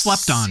kind of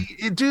slept on,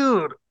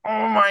 dude.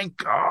 Oh my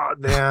God,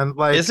 man.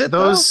 Like, is it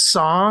those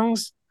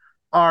songs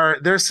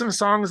there's some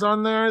songs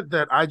on there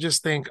that I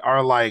just think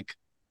are like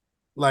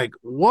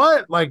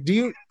what? Like,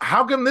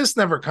 how come this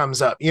never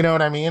comes up? You know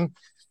what I mean?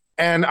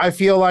 And I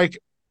feel like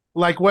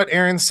what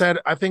Aaron said,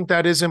 I think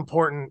that is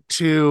important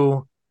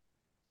to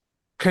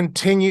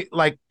continue,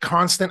 like,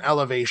 constant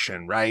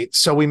elevation, right?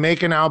 So we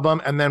make an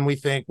album and then we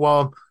think,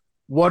 well,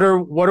 what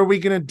are we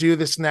going to do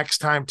this next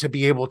time to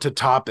be able to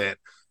top it?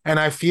 And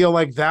I feel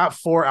like that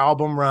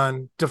 4-album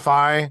run,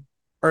 Defy,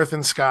 Earth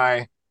and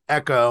Sky,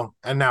 Echo,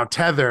 and now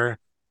Tether,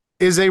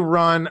 is a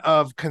run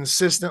of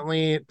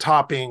consistently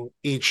topping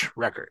each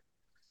record.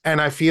 And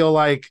I feel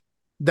like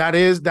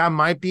that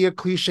might be a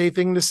cliche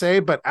thing to say,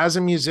 but as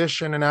a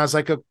musician and as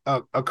like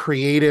a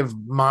creative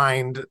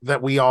mind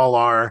that we all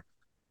are,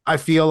 I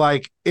feel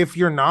like if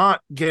you're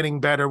not getting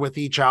better with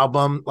each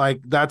album, like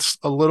that's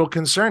a little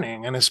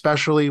concerning. And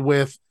especially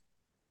with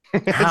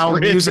how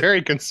it's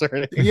very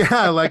concerning.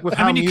 Yeah, like with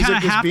how I mean, you kind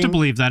of have to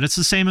believe that. It's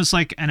the same as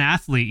like an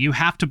athlete. You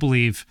have to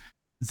believe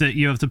that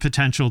you have the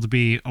potential to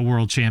be a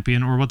world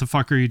champion, or what the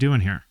fuck are you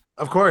doing here?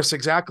 Of course,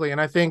 exactly.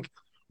 And I think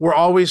we're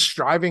always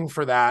striving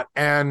for that,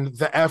 and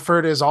the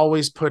effort is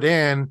always put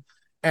in.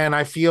 And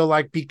I feel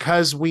like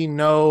because we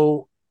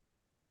know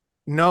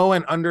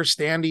and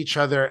understand each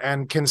other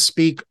and can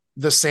speak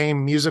the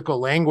same musical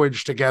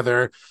language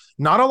together,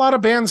 not a lot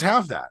of bands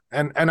have that.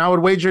 And I would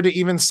wager to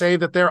even say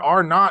that there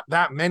are not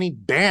that many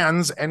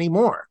bands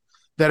anymore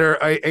that are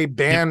a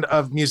band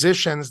of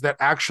musicians that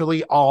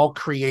actually all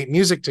create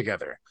music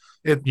together.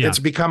 It's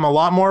become a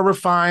lot more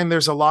refined.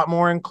 There's a lot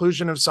more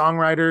inclusion of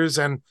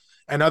songwriters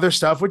and other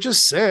stuff, which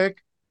is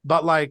sick,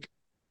 but like,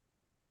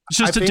 it's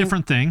just a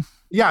different thing.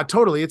 Yeah,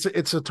 totally. It's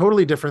a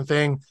totally different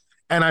thing.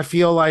 And I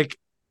feel like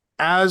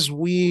as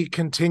we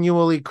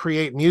continually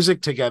create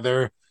music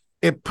together,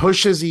 it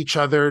pushes each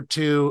other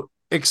to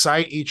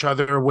excite each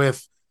other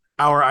with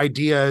our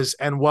ideas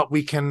and what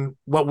we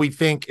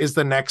think is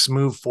the next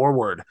move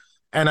forward.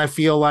 And I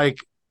feel like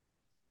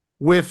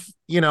with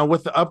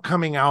the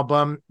upcoming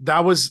album,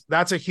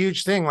 that's a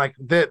huge thing. Like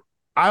that,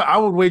 I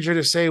would wager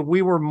to say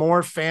we were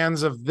more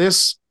fans of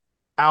this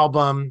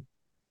album.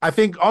 I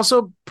think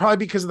also probably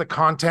because of the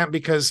content,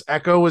 because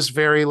Echo was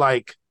very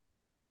like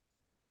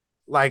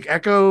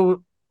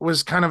Echo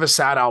was kind of a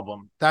sad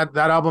album. That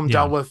album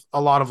dealt with a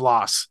lot of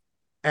loss,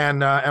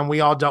 and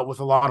we all dealt with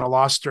a lot of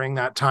loss during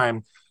that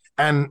time.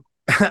 And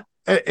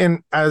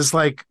and as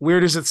like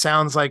weird as it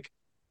sounds, like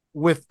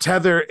with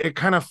Tether, it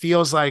kind of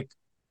feels like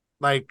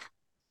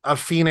a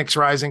phoenix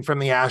rising from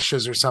the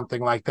ashes or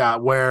something like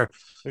that, where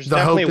there's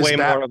definitely way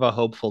more of a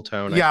hopeful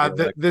tone. Yeah,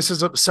 this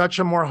is such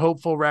a more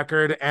hopeful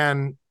record,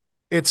 and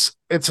it's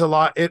a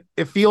lot.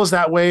 It feels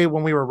that way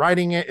when we were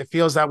writing it. It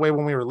feels that way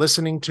when we were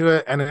listening to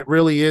it, and it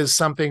really is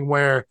something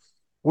where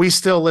we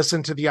still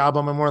listen to the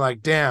album and we're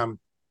like, damn,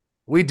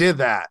 we did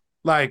that.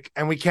 Like,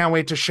 and we can't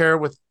wait to share it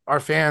with our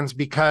fans,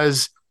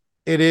 because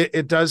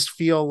it does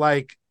feel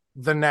like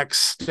the next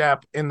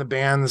step in the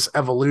band's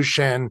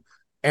evolution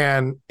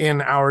and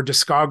in our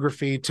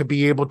discography to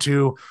be able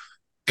to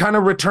kind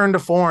of return to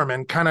form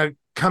and kind of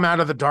come out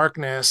of the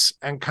darkness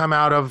and come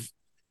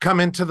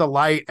into the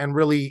light and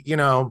really,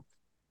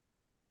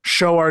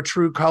 show our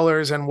true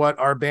colors and what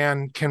our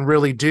band can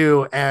really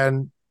do.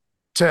 And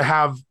to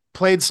have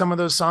played some of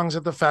those songs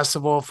at the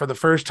festival for the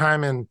first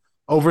time in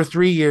over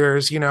 3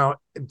 years,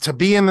 to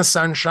be in the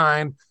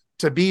sunshine,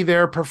 to be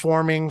there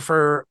performing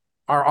for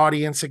our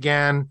audience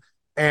again.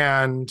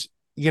 And,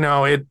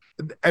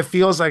 it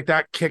feels like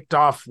that kicked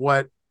off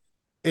what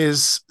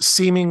is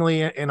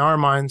seemingly in our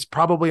minds,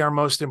 probably our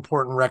most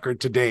important record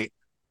to date.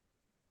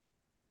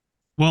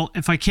 Well,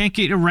 if I can't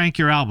get you to rank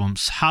your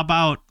albums,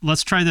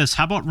 let's try this.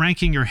 How about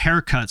ranking your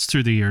haircuts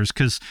through the years?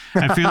 Because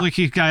I feel like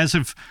you guys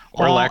have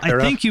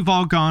you've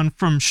all gone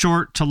from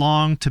short to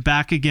long to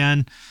back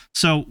again.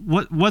 So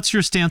what's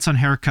your stance on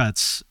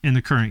haircuts in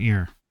the current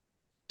year?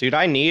 Dude,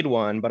 I need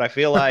one, but I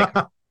feel like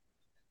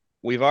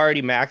we've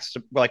already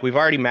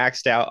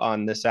maxed out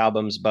on this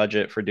album's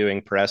budget for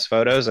doing press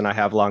photos, and I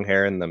have long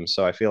hair in them.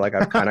 So I feel like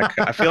I've kind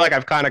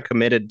of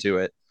committed to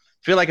it.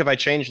 I feel like if I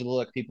change the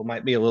look, people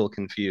might be a little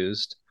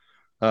confused.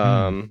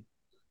 No,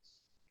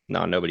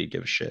 nobody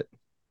gives shit.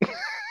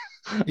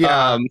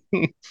 Yeah.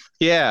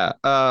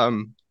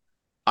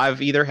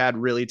 I've either had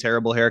really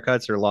terrible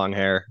haircuts or long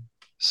hair.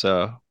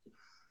 So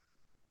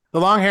the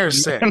long hair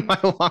is sick. My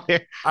long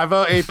hair. I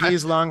vote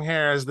AP's long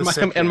hair as the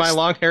sickest. And my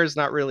long hair is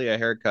not really a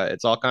haircut.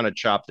 It's all kind of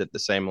chopped at the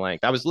same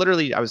length. I was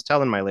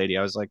telling my lady,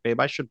 I was like, babe,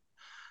 I should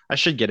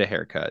get a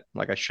haircut.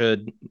 Like I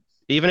should,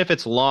 even if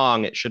it's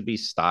long, it should be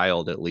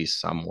styled at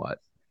least somewhat.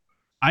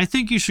 I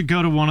think you should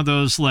go to one of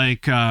those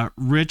like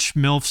rich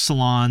MILF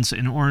salons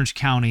in Orange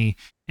County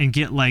and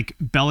get like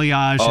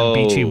balayage and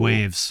beachy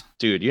waves.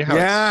 Dude, you know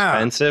how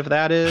expensive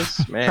that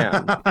is?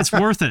 Man. It's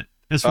worth it.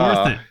 It's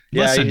worth it.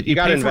 Listen, you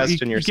got to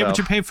invest in yourself. You get what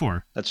you pay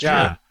for. That's true.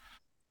 Yeah,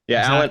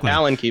 exactly.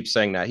 Alan keeps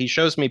saying that. He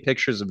shows me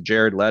pictures of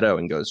Jared Leto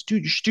and goes,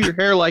 dude, you should do your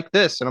hair like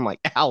this. And I'm like,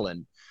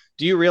 Alan,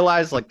 do you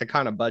realize like the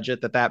kind of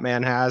budget that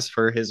man has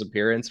for his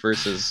appearance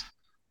versus...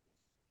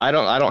 I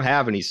don't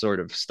have any sort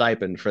of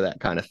stipend for that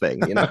kind of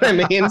thing. You know what I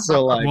mean?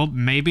 So like, well,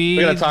 maybe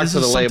this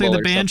is something the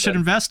band should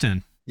invest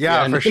in.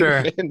 Yeah, for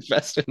sure.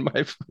 Invest in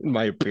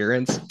my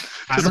appearance.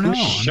 I don't know.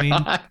 I mean,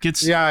 What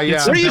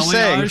are you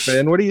saying,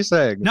 Finn? What are you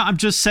saying? No, I'm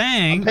just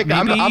saying. Maybe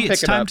it's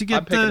time to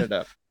get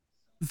the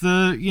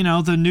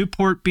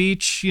Newport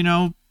Beach,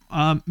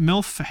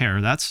 MILF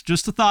hair. That's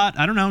just a thought.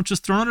 I don't know.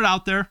 Just throwing it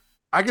out there.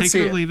 I can take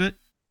see it or it. leave it.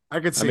 I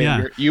could I see mean,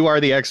 it. Yeah. you are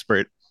the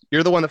expert.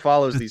 You're the one that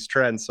follows these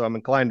trends, so I'm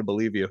inclined to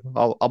believe you.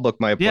 I'll book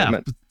my Yeah.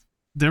 appointment.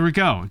 There we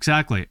go.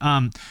 Exactly.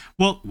 I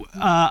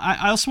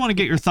also want to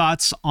get your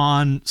thoughts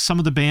on some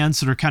of the bands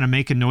that are kind of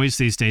making noise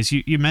these days.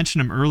 You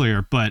mentioned them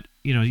earlier, but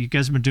you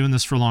guys have been doing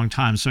this for a long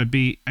time. So I'd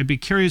be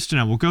curious to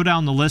know. We'll go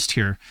down the list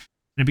here,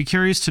 and I'd be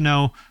curious to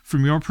know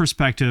from your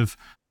perspective,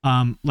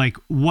 like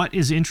what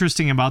is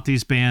interesting about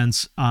these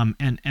bands,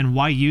 and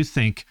why you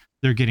think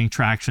they're getting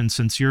traction,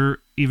 since you're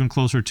even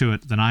closer to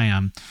it than I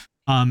am.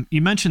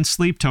 You mentioned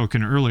Sleep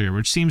Token earlier,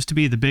 which seems to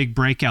be the big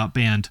breakout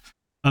band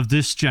of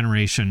this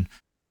generation.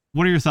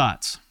 What are your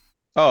thoughts?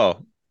 Oh,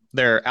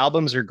 their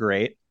albums are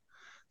great.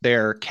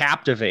 They're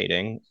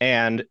captivating,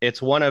 and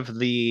it's one of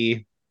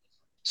the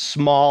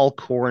small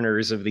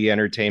corners of the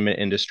entertainment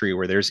industry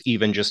where there's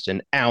even just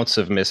an ounce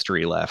of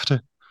mystery left.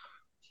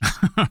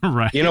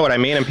 Right. You know what I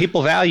mean? And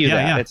people value Yeah,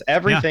 that. yeah. It's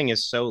everything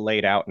is so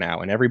laid out now,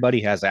 and everybody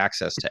has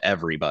access to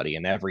everybody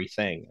and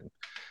everything. And,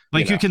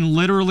 Like you can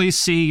literally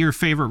see your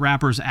favorite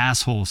rapper's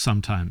asshole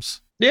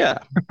sometimes. yeah.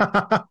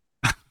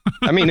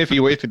 I mean, if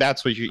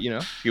that's what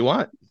if you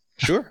want,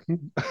 sure.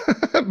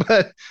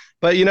 but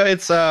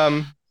it's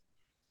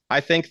I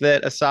think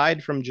that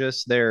aside from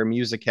just their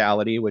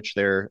musicality, which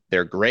they're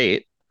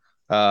great,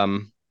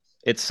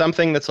 it's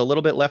something that's a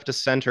little bit left to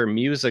center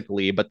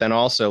musically, but then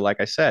also,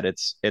 like I said,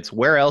 it's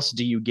where else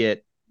do you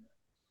get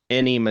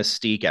any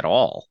mystique at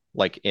all,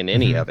 like in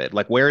any of it?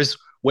 Like where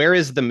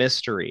is the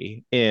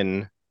mystery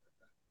in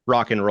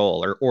rock and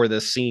roll or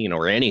the scene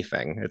or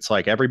anything? It's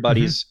like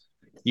everybody's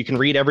you can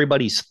read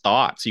everybody's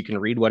thoughts. You can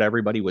read what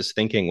everybody was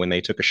thinking when they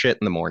took a shit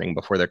in the morning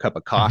before their cup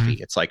of coffee.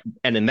 It's like,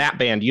 and in that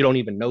band, you don't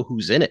even know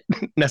who's in it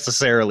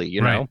necessarily,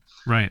 you know?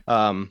 Right.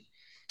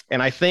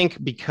 And I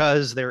think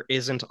because there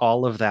isn't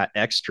all of that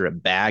extra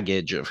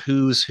baggage of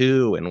who's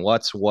who and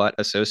what's what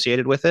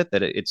associated with it,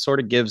 that it sort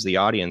of gives the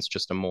audience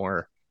just a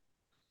more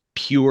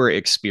pure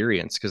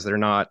experience, because they're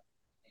not,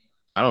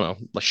 I don't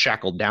know,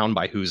 shackled down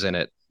by who's in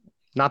it.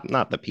 Not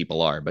that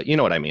people are, but you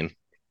know what I mean?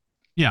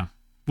 Yeah.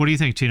 What do you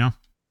think, Tino?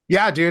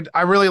 Yeah, dude,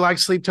 I really like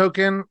Sleep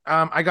Token.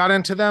 I got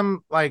into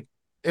them like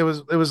it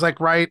was like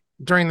right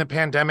during the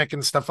pandemic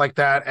and stuff like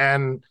that,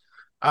 and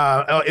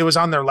it was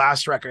on their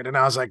last record, and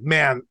I was like,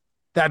 man,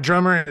 that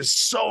drummer is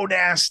so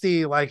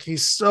nasty, like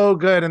he's so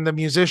good, and the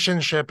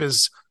musicianship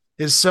is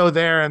so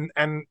there,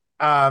 and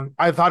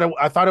I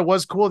thought it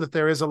was cool that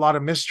there is a lot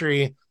of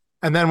mystery,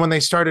 and then when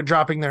they started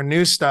dropping their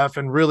new stuff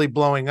and really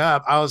blowing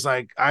up, I was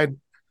like,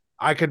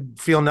 I could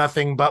feel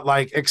nothing but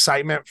like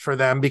excitement for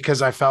them,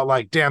 because I felt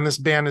like, damn, this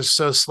band is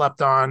so slept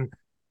on,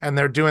 and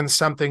they're doing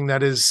something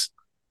that is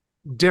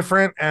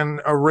different and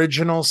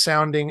original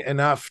sounding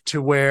enough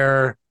to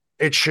where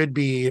it should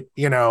be,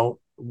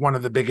 one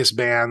of the biggest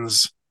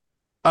bands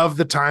of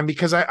the time.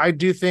 Because I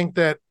do think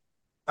that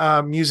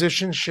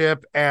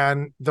musicianship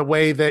and the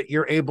way that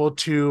you're able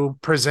to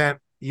present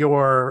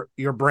your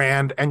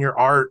brand and your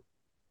art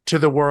to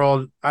the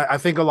world, I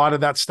think a lot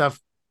of that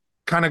stuff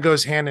kind of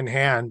goes hand in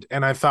hand.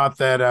 And I thought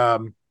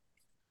that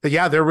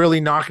yeah, they're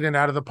really knocking it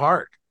out of the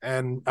park.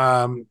 And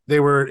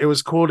it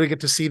was cool to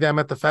get to see them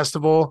at the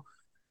festival.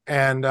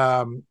 And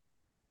I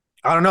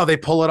don't know, they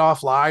pull it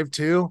off live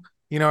too.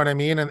 You know what I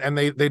mean? And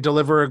they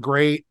deliver a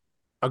great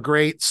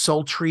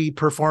sultry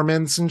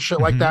performance and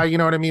shit like that. You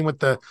know what I mean? With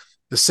the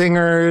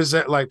singers,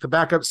 like the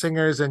backup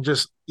singers, and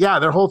just, yeah,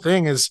 their whole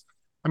thing is,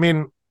 I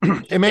mean,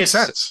 it makes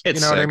sense. You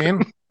know what I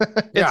mean?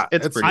 Yeah,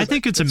 I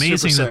think it's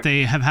amazing that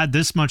they have had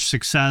this much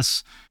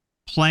success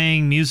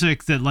playing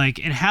music that, like,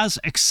 it has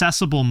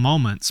accessible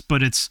moments,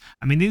 but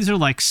these are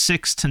like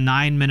 6 to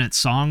 9 minute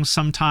songs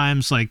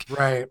sometimes, like,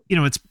 right.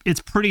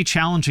 It's pretty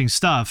challenging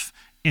stuff,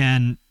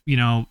 and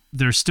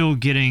they're still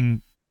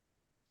getting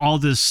all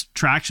this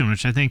traction,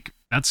 which I think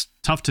that's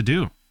tough to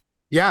do.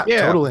 Yeah,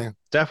 totally.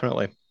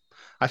 Definitely.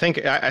 I think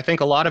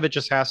a lot of it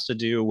just has to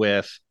do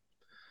with,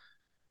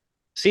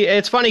 see,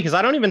 it's funny because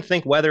I don't even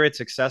think whether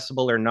it's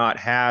accessible or not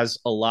has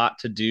a lot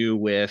to do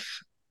with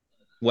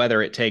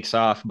whether it takes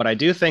off, but I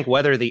do think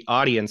whether the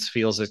audience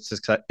feels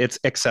it's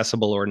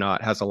accessible or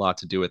not has a lot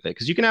to do with it.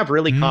 Because you can have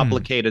really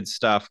complicated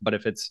stuff, but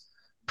if it's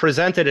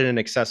presented in an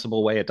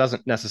accessible way, it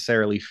doesn't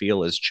necessarily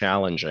feel as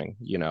challenging.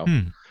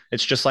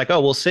 It's just like, oh,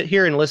 we'll sit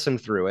here and listen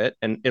through it,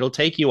 and it'll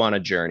take you on a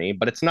journey,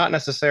 but it's not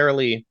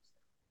necessarily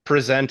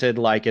presented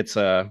like it's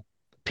a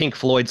Pink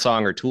Floyd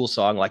song or Tool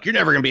song, like you're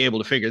never gonna be able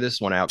to figure this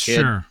one out,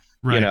 kid. Sure.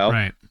 Right.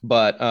 Right.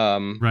 But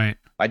right.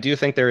 I do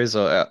think there is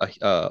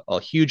a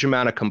huge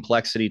amount of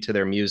complexity to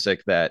their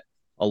music that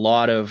a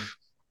lot of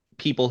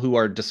people who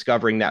are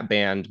discovering that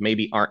band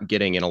maybe aren't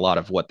getting in a lot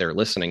of what they're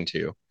listening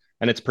to,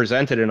 and it's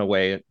presented in a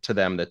way to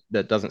them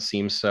that doesn't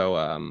seem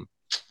so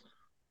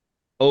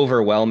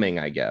overwhelming,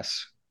 I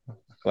guess.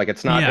 Like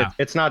it's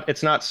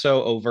not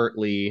so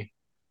overtly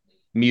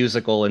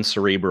musical and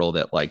cerebral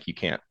that like you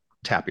can't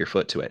tap your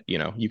foot to it.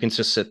 You can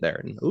just sit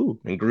there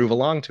and groove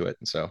along to it,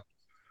 and so.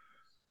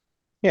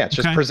 Yeah, it's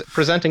just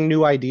presenting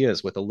new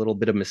ideas with a little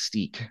bit of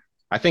mystique.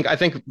 I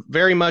think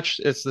very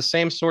much it's the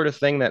same sort of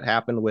thing that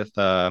happened with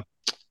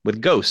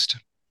Ghost.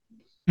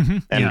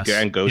 And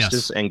Yes. Ghost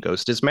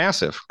Yes. is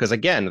massive because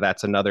again,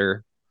 that's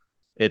another.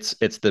 It's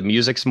the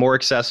music's more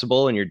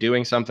accessible, and you're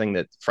doing something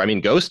that I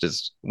mean,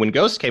 when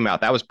Ghost came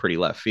out, that was pretty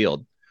left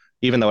field.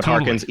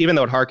 Totally. Even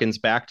though it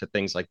harkens back to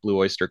things like Blue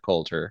Oyster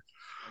Cult or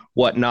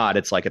whatnot,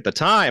 it's like at the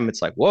time,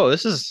 it's like, whoa,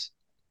 this is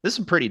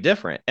pretty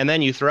different. And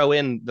then you throw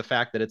in the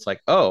fact that it's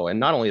like, oh, and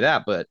not only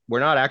that, but we're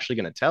not actually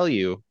going to tell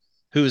you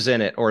who's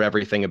in it or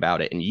everything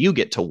about it, and you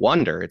get to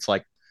wonder. It's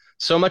like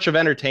so much of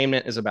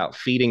entertainment is about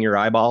feeding your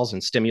eyeballs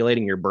and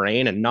stimulating your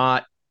brain, and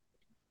not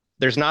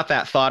there's not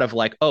that thought of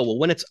like, oh, well,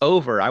 when it's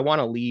over, I want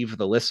to leave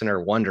the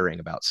listener wondering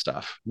about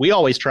stuff. We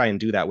always try and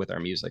do that with our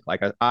music.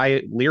 Like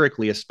I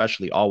lyrically,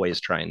 especially, always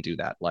try and do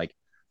that. Like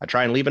I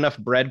try and leave enough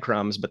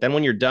breadcrumbs, but then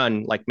when you're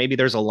done, like maybe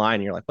there's a line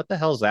and you're like, what the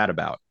hell is that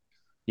about?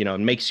 It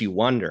makes you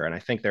wonder. And I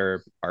think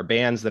there are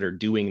bands that are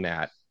doing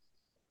that,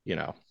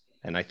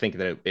 and I think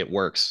that it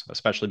works,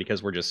 especially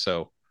because we're just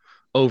so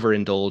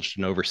overindulged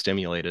and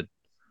overstimulated.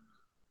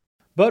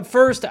 But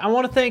first, I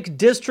want to thank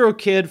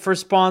DistroKid for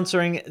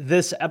sponsoring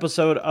this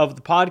episode of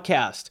the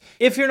podcast.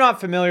 If you're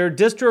not familiar,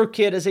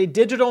 DistroKid is a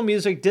digital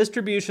music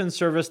distribution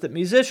service that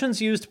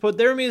musicians use to put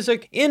their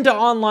music into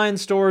online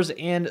stores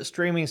and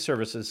streaming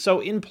services.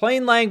 So in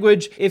plain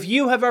language, if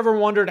you have ever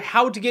wondered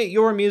how to get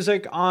your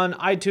music on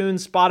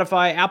iTunes,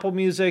 Spotify, Apple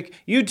Music,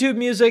 YouTube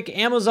Music,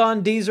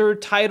 Amazon, Deezer,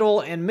 Tidal,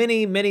 and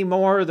many, many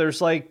more,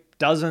 there's like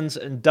dozens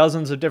and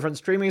dozens of different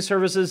streaming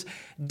services,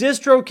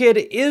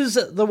 DistroKid is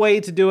the way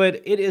to do it.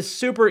 It is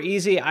super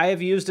easy. I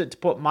have used it to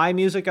put my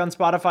music on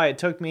Spotify. It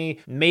took me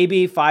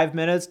maybe 5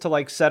 minutes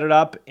to set it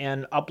up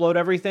and upload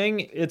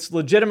everything. It's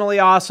legitimately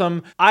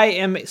awesome. I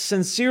am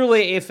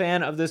sincerely a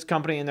fan of this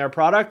company and their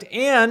product.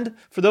 And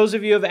for those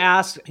of you who have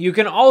asked, you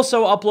can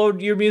also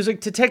upload your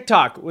music to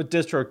TikTok with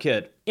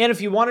DistroKid. And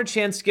if you want a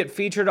chance to get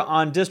featured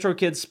on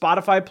DistroKid's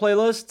Spotify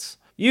playlists,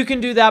 you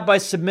can do that by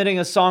submitting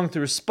a song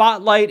through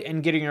Spotlight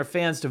and getting your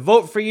fans to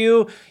vote for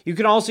you. You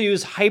can also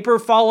use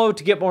Hyperfollow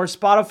to get more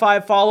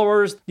Spotify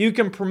followers. You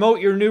can promote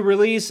your new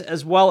release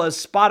as well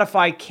as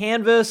Spotify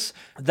Canvas.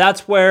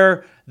 That's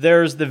where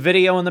there's the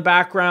video in the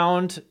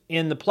background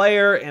in the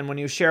player, and when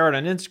you share it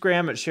on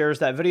Instagram, it shares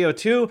that video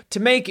too to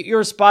make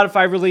your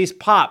Spotify release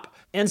pop.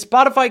 And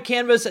Spotify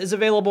Canvas is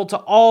available to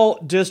all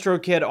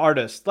DistroKid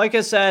artists. Like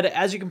I said,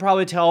 as you can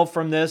probably tell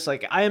from this,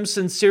 I am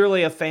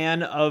sincerely a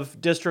fan of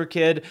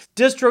DistroKid.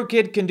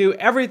 DistroKid can do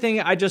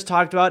everything I just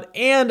talked about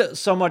and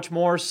so much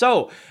more.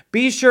 So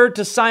be sure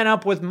to sign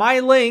up with my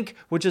link,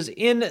 which is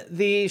in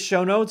the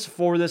show notes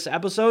for this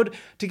episode,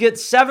 to get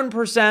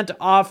 7%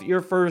 off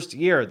your first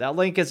year. That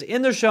link is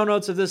in the show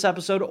notes of this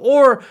episode,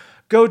 or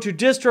go to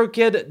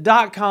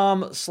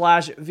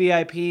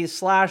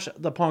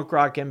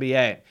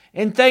distrokid.com/VIP/thepunkrockMBA.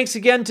 And thanks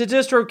again to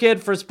DistroKid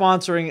for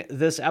sponsoring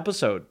this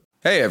episode.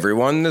 Hey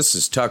everyone, this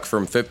is Tuck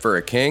from Fit for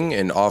a King,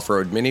 an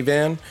off-road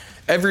minivan.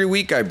 Every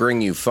week I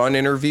bring you fun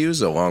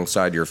interviews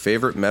alongside your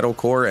favorite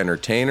metalcore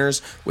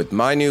entertainers with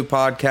my new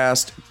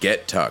podcast,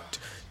 Get Tucked.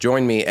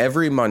 Join me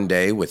every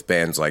Monday with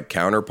bands like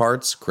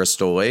Counterparts,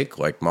 Crystal Lake,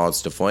 like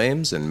Moths to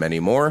Flames, and many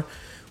more.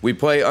 We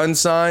play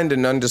unsigned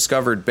and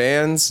undiscovered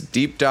bands,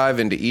 deep dive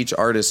into each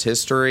artist's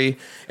history,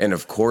 and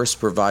of course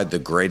provide the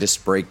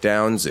greatest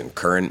breakdowns in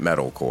current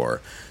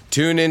metalcore.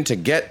 Tune in to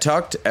Get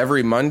Tucked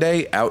every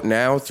Monday, out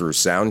now through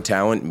Sound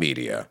Talent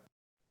Media.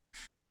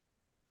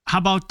 How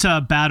about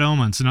Bad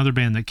Omens, another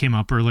band that came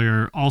up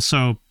earlier?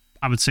 Also,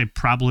 I would say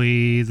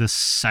probably the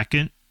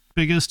second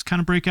biggest kind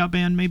of breakout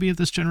band maybe of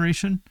this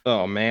generation.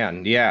 Oh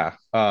man, yeah.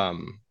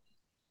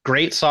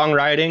 Great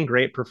songwriting,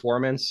 great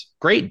performance,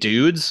 great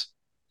dudes.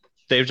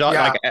 They've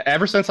just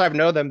ever since I've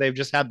known them, they've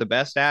just had the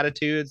best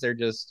attitudes. They're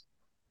just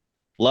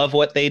love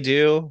what they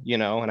do,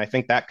 and I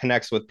think that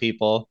connects with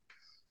people.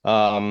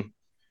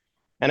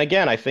 And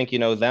again, I think,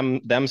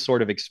 them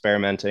sort of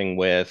experimenting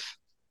with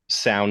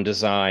sound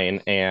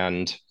design,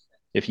 and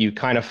if you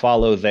kind of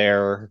follow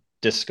their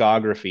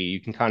discography, you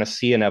can kind of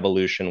see an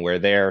evolution where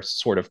they're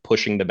sort of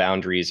pushing the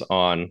boundaries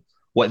on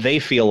what they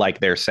feel like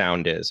their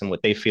sound is and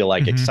what they feel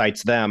like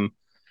excites them.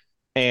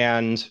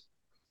 And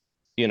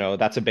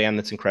that's a band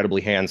that's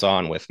incredibly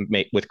hands-on with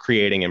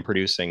creating and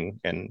producing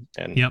and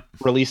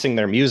releasing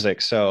their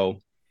music.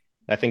 So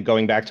I think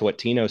going back to what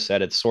Tino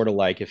said, it's sort of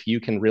like if you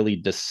can really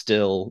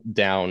distill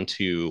down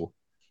to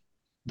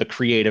the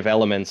creative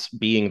elements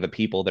being the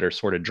people that are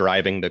sort of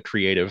driving the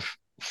creative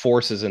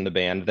forces in the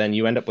band, then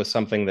you end up with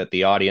something that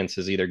the audience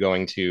is either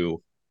going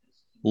to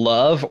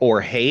love or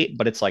hate,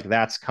 but it's like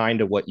that's kind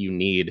of what you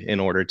need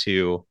in order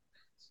to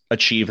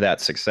achieve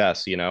that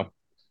success, Yeah,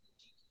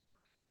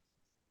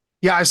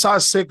 I saw a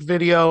sick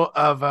video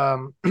of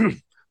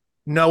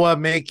Noah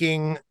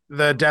making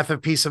The Death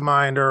of Peace of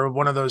Mind, or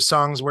one of those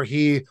songs where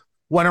he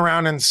went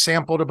around and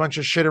sampled a bunch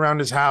of shit around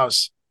his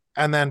house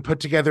and then put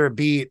together a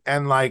beat,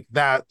 and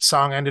that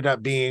song ended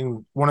up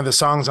being one of the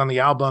songs on the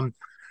album.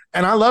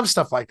 And I love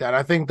stuff like that.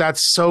 I think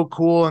that's so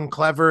cool and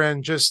clever,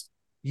 and just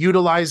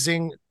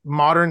utilizing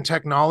modern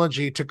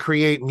technology to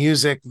create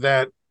music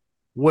that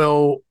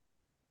will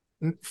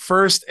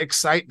first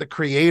excite the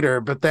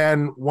creator, but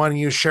then when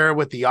you share it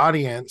with the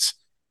audience,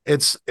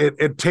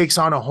 it takes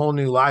on a whole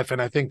new life.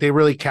 And I think they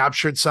really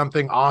captured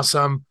something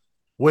awesome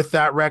with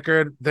that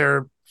record.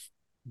 They're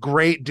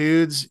great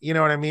dudes, you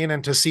know what I mean?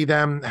 And to see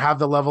them have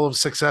the level of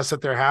success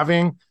that they're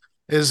having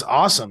is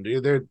awesome,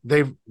 dude.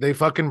 They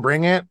fucking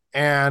bring it.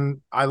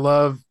 And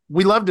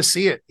we love to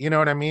see it. You know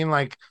what I mean?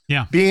 Like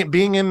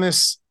being in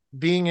this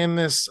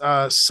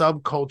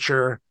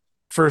subculture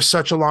for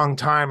such a long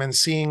time and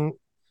seeing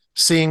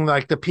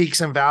like the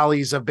peaks and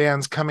valleys of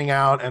bands coming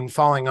out and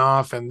falling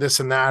off and this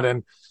and that,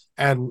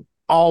 and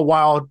all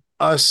while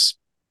us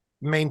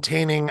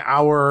maintaining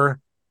our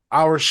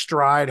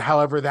stride,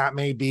 however that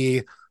may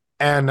be.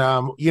 And,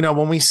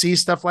 when we see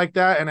stuff like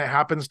that and it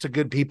happens to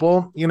good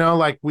people,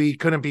 like we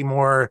couldn't be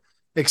more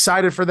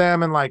excited for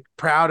them and like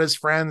proud as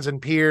friends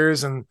and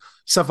peers and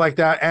stuff like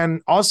that.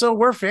 And also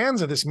we're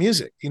fans of this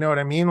music. You know what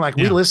I mean? Like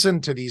we listen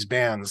to these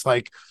bands,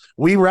 like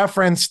we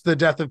referenced The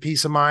Death of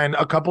Peace of Mind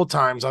a couple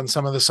times on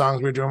some of the songs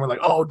we were doing. We're like,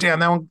 oh damn,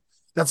 that one,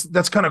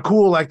 that's kind of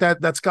cool. Like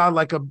that's got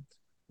like a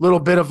little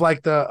bit of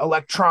like the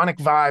electronic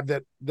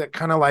vibe that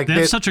kind of like, they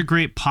have such a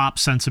great pop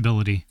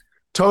sensibility.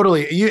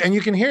 Totally. You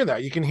can hear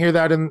that. You can hear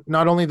that in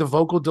not only the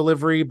vocal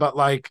delivery, but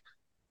like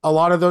a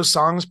lot of those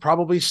songs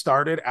probably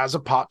started as a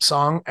pop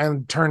song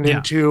and turned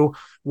into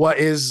what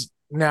is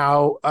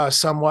now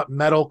somewhat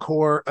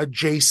metalcore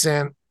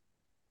adjacent.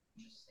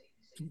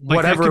 Like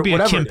whatever, that could be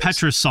a Kim it is.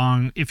 Petras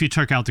song if you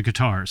took out the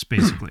guitars,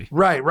 basically.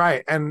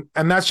 Right. And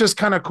that's just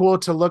kind of cool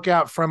to look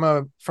at from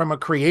a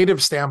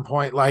creative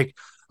standpoint. Like,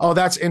 oh,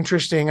 that's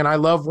interesting. And I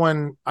love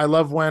when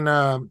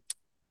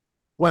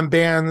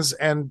bands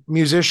and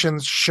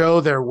musicians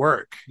show their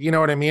work, you know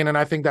what I mean? And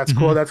I think that's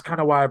cool. That's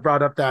kind of why I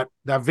brought up that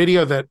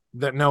video that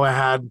Noah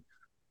had,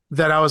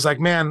 that I was like,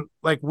 man,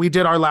 like we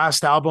did our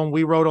last album.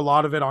 We wrote a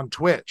lot of it on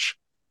Twitch,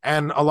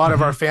 and a lot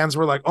of our fans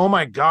were like, oh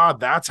my God,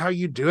 that's how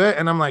you do it.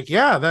 And I'm like,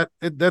 yeah,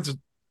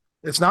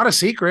 it's not a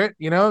secret.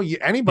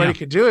 Anybody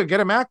could do it.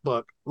 Get a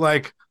MacBook.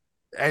 Like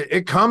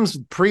it comes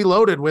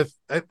preloaded with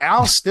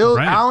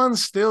Alan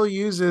still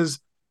uses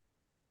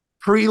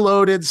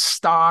preloaded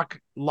stock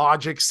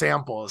Logic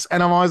samples,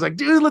 and I'm always like,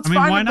 dude, let's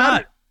find why a not?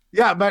 better.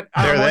 Yeah, but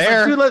they're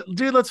there. Like,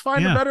 dude, let's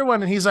find a better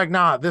one. And he's like,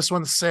 nah, this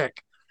one's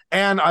sick.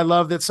 And I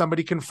love that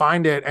somebody can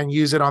find it and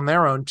use it on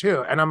their own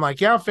too. And I'm like,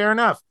 yeah, fair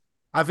enough.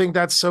 I think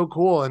that's so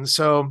cool. And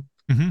so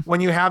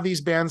when you have these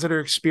bands that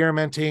are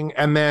experimenting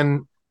and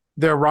then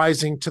they're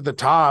rising to the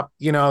top,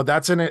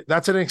 that's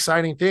an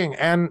exciting thing.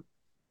 And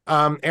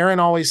Aaron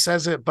always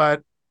says it,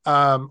 but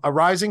a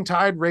rising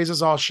tide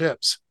raises all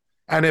ships.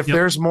 And if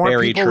there's more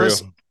Very people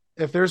true.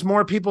 If there's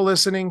more people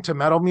listening to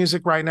metal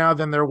music right now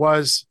than there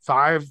was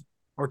 5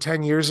 or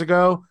 10 years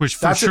ago, which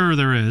for sure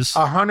there is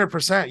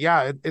 100%.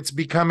 Yeah. It's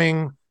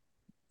becoming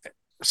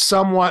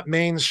somewhat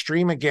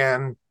mainstream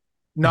again,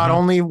 not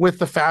only with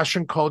the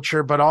fashion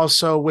culture, but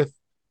also with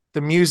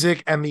the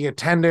music and the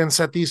attendance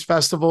at these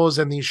festivals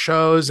and these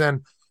shows.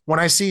 And when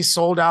I see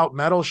sold out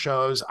metal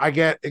shows, I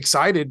get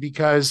excited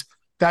because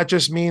that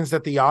just means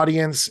that the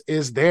audience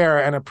is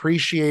there and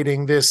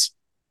appreciating this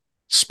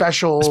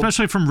special,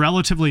 especially from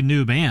relatively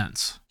new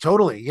bands.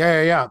 Totally.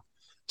 Yeah.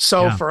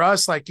 So for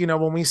us, like,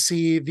 when we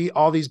see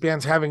all these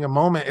bands having a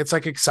moment, it's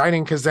like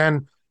exciting because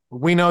then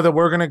we know that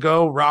we're going to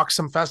go rock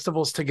some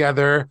festivals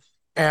together,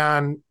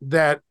 and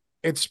that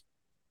it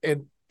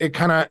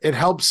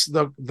helps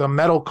the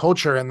metal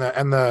culture and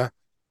the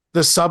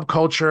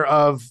subculture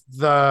of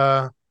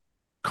the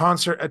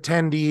concert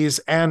attendees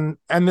and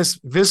this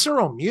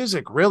visceral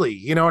music, really,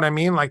 you know what I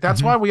mean? Like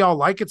that's why we all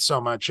like it so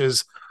much,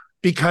 is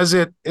because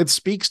it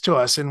speaks to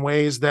us in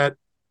ways that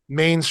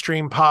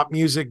mainstream pop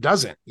music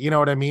doesn't, you know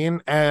what I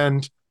mean?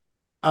 And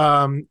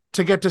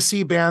to get to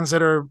see bands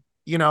that are,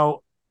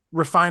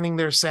 refining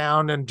their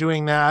sound and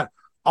doing that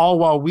all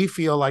while we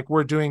feel like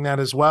we're doing that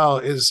as well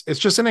it's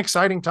just an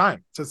exciting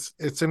time.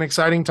 It's an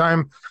exciting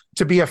time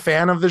to be a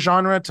fan of the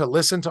genre, to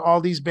listen to all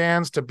these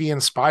bands, to be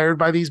inspired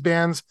by these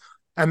bands,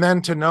 and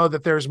then to know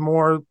that there's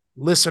more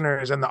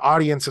listeners and the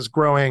audience is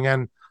growing,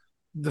 and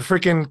the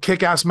freaking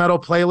Kick-Ass Metal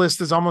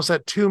playlist is almost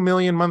at 2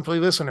 million monthly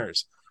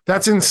listeners.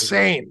 That's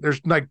insane. There's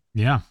like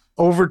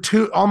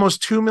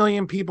almost 2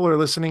 million people are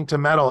listening to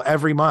metal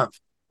every month.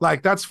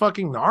 Like that's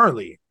fucking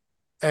gnarly.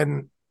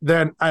 And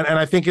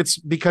I think it's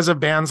because of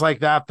bands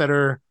like that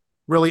are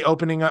really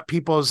opening up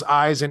people's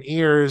eyes and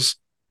ears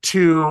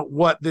to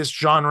what this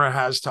genre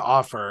has to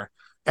offer.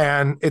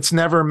 And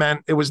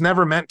it was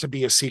never meant to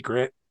be a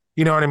secret.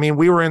 You know what I mean?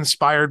 We were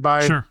inspired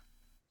by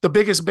the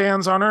biggest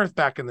bands on earth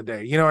back in the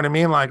day. You know what I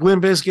mean? Like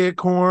Limp Bizkit,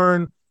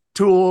 Korn,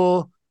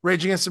 Tool,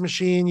 Rage Against the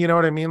Machine. You know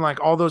what I mean?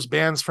 Like all those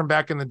bands from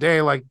back in the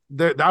day, like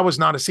that was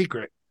not a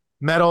secret.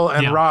 Metal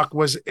and rock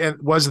was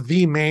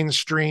the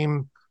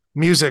mainstream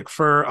music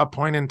for a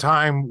point in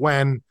time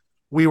when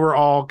we were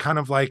all kind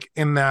of like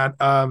in that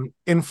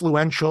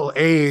influential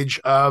age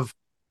of,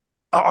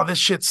 oh, this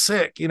shit's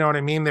sick. You know what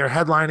I mean? They're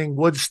headlining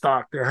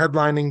Woodstock. They're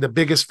headlining the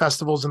biggest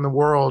festivals in the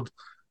world.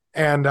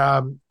 And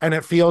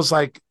it feels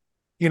like,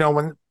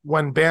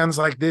 when bands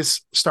like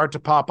this start to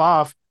pop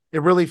off,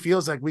 it really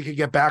feels like we could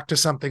get back to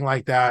something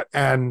like that.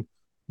 And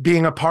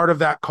being a part of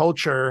that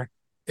culture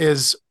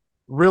is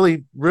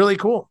really, really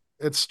cool.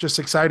 it's just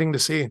exciting to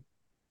see.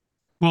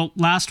 Well,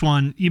 last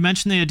one, you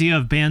mentioned the idea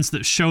of bands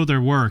that show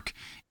their work.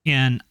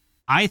 And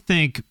I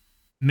think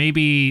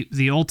maybe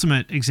the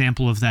ultimate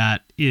example of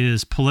that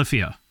is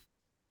Polyphia.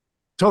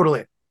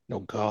 Totally. Oh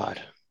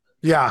God.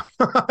 Yeah.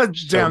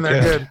 Damn,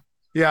 they're good.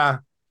 Yeah.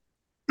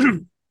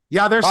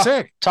 Yeah, they're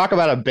sick. Talk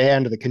about a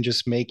band that can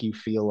just make you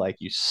feel like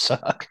you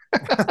suck.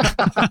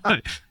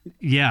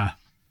 Yeah.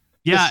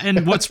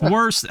 And what's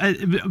worse,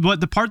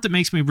 but the part that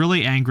makes me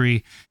really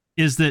angry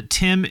is that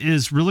Tim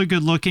is really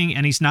good looking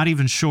and he's not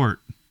even short.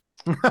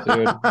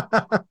 Dude.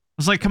 I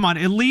was like, come on,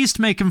 at least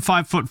make him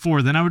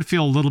 5'4", then I would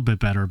feel a little bit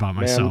better about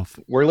myself.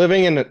 Man, we're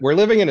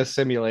living in a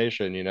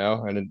simulation, you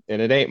know, and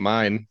it ain't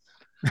mine.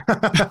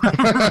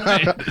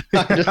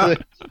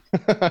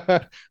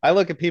 I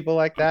look at people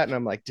like that and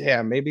I'm like,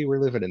 damn, maybe we're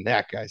living in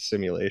that guy's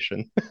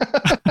simulation.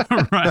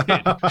 Right.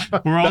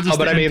 We're all just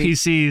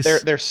NPCs. I mean,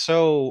 they're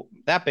so,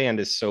 that band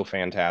is so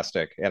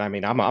fantastic. And I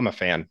mean, I'm a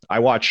fan.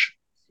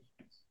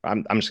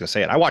 I'm just gonna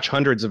say it. I watch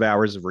hundreds of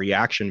hours of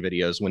reaction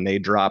videos when they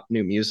drop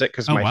new music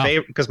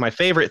because my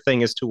favorite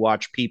thing is to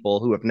watch people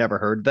who have never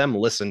heard them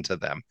listen to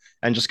them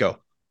and just go,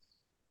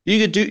 you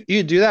could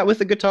do that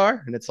with a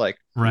guitar, and it's like,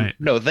 right?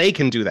 No, they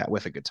can do that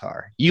with a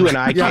guitar. You and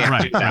I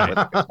can't do that with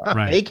a guitar.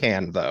 Right. They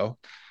can though.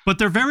 But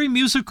they're very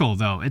musical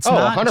though. It's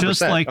not 100%. just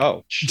like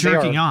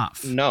jerking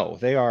off. No,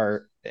 they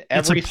are.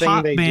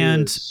 Everything they do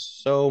is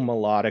so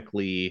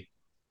melodically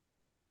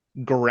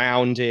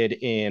grounded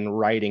in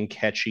writing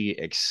catchy,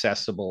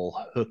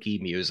 accessible, hooky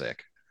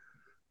music.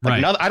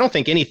 Like, I don't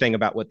think anything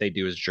about what they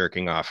do is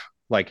jerking off.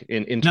 Like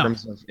in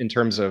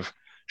terms of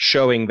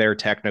showing their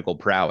technical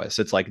prowess,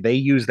 it's like they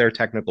use their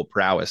technical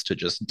prowess to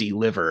just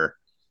deliver,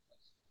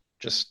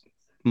 just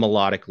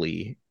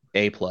melodically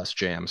A+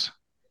 jams.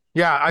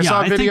 Yeah, I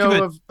saw a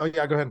video of. Oh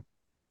yeah, go ahead.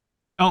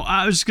 Oh,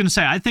 I was just going to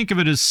say, I think of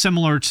it as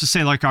similar to,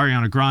 say, like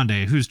Ariana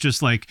Grande, who's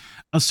just like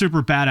a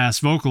super badass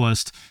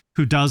vocalist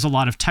who does a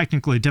lot of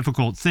technically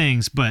difficult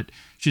things, but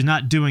she's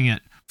not doing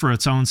it for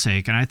its own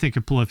sake. And I think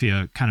of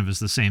Polyphia kind of as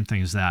the same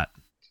thing as that.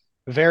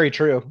 Very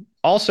true.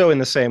 Also, in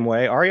the same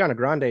way, Ariana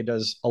Grande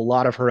does a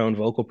lot of her own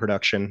vocal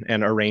production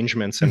and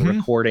arrangements and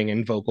recording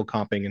and vocal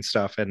comping and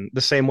stuff. And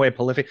the same way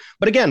Polyphia.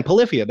 But again,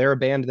 Polyphia, they're a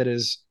band that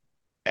is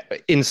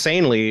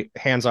insanely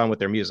hands-on with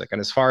their music. And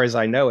as far as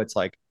I know, it's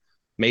like,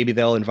 maybe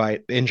they'll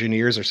invite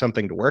engineers or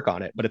something to work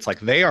on it, but it's like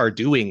they are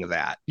doing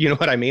that. You know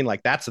what I mean?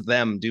 Like that's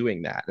them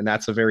doing that. And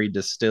that's a very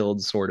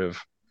distilled sort of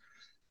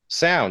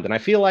sound. And I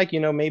feel like, you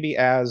know, maybe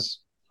as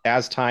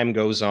time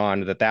goes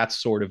on,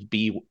 that's sort of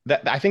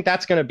I think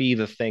that's going to be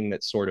the thing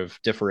that sort of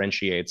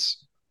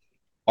differentiates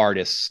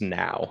artists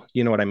now.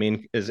 You know what I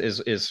mean?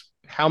 Is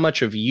how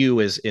much of you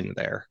is in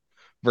there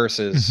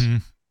versus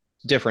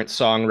different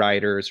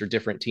songwriters or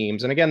different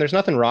teams. And again, there's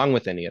nothing wrong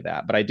with any of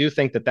that, but I do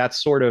think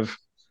that's sort of,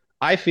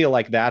 I feel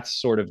like that's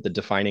sort of the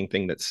defining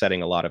thing that's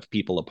setting a lot of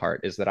people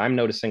apart, is that I'm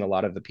noticing a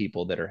lot of the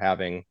people that are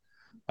having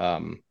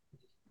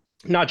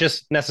not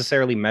just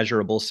necessarily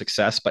measurable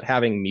success, but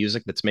having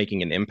music that's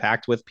making an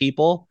impact with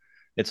people.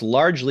 It's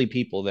largely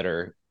people that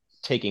are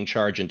taking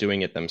charge and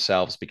doing it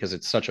themselves because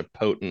it's such a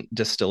potent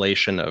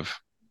distillation of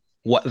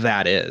what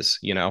that is,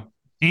 you know?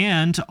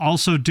 And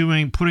also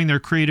putting their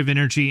creative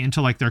energy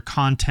into like their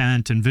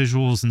content and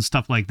visuals and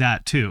stuff like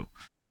that too.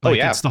 Like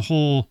it's the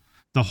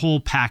whole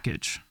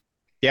package.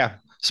 Yeah.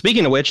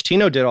 Speaking of which,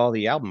 Tino did all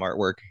the album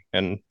artwork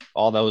and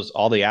all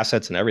the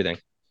assets and everything.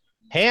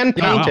 Hand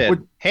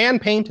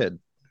painted,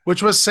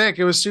 which was sick.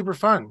 It was super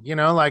fun. You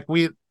know, like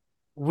we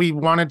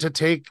wanted to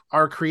take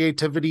our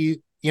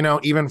creativity, you know,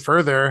 even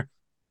further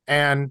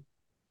and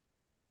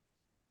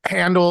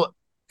handle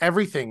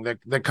everything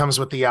that comes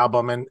with the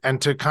album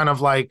and to kind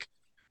of like,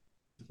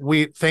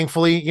 we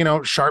thankfully, you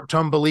know, Sharp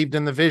Tone believed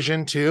in the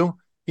vision too.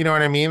 You know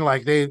what I mean?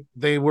 Like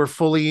they were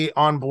fully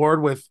on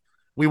board with,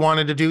 we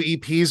wanted to do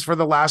EPs for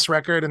the last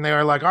record and they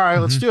were like, all right,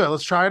 let's do it.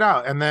 Let's try it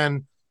out. And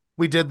then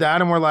we did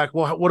that and we're like,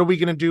 well, what are we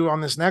going to do on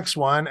this next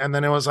one? And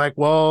then it was like,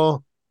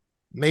 well,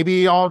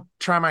 maybe I'll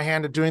try my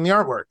hand at doing the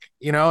artwork,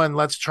 you know, and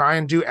let's try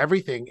and do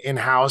everything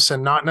in-house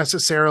and not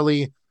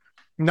necessarily,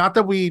 not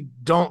that we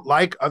don't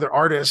like other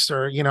artists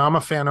or, you know, I'm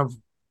a fan of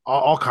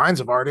all kinds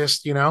of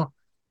artists, you know,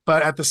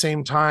 but at the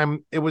same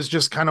time, it was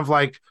just kind of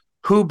like,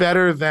 who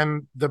better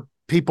than the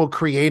people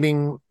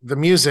creating the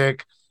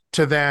music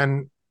to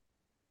then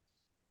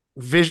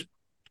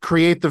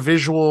create the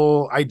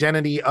visual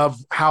identity of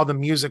how the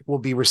music will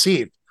be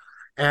received.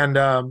 And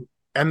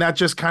that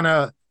just kind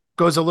of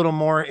goes a little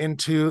more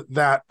into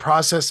that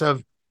process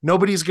of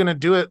nobody's going to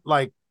do it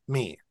like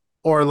me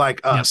or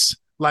like us.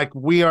 Like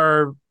we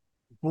are,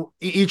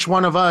 each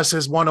one of us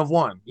is one of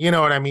one, you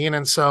know what I mean?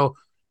 And so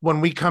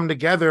when we come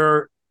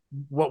together,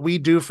 what we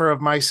do for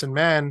Of Mice and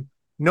Men,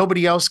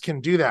 nobody else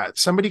can do that.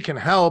 Somebody can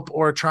help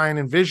or try and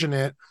envision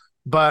it.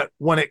 But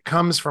when it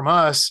comes from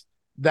us,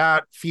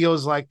 that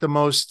feels like the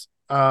most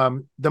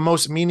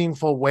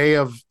meaningful way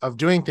of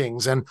doing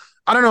things. And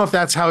I don't know if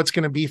that's how it's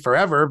going to be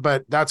forever,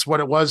 but that's what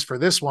it was for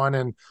this one.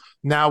 And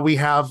now we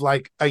have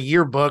like a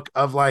yearbook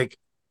of like,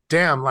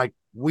 damn, like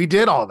we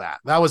did all that.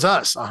 That was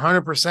us,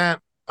 100%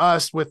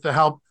 us with the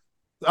help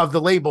of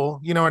the label,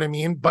 you know what I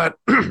mean? But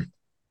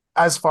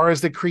as far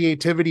as the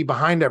creativity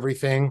behind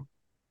everything,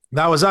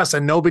 that was us,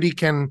 and nobody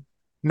can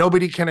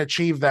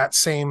achieve that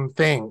same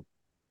thing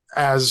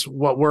as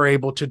what we're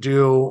able to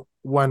do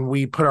when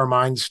we put our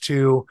minds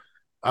to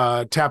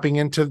tapping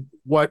into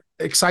what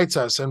excites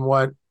us and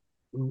what,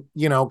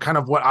 you know, kind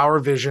of what our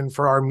vision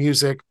for our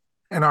music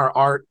and our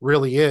art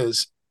really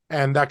is.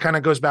 And that kind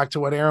of goes back to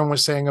what Aaron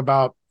was saying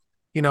about,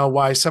 you know,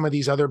 why some of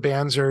these other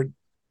bands are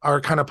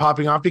kind of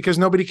popping off, because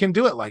nobody can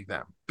do it like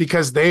them,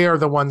 because they are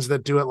the ones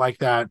that do it like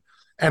that.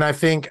 And I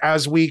think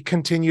as we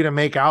continue to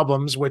make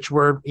albums, which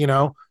we're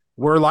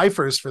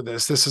lifers for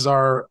this. This is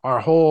our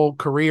whole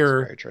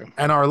career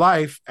and our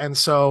life. And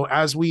so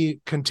as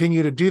we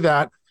continue to do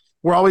that,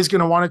 we're always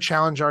going to want to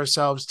challenge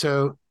ourselves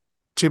to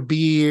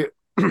be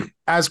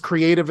as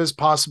creative as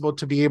possible,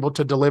 to be able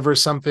to deliver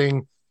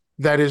something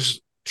that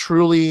is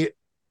truly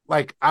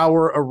like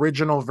our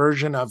original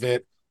version of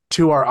it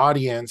to our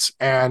audience,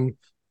 and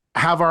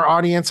have our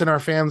audience and our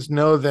fans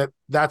know that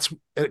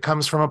it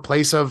comes from a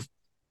place of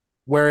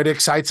where it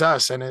excites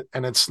us, and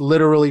it's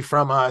literally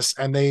from us,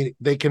 and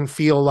they can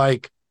feel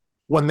like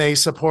when they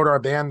support our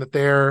band that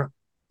they're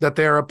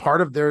a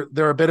part of,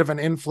 they're a bit of an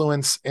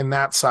influence in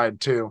that side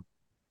too.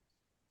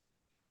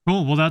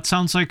 Cool. Well, that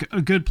sounds like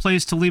a good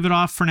place to leave it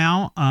off for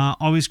now.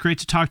 Always great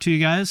to talk to you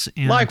guys.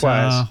 And,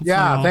 likewise.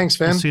 Thanks,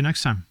 Finn. We'll see you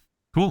next time.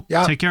 Cool.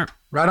 Yeah. Take care.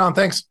 Right on.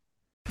 Thanks.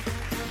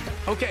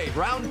 Okay,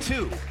 round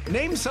 2.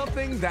 Name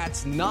something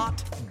that's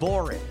not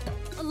boring.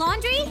 A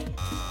laundry?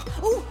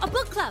 Ooh, a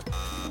book club.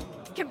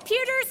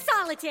 Computer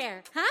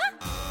solitaire, huh?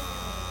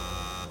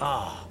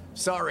 Ah,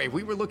 sorry,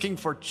 we were looking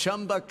for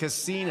Chumba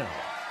Casino.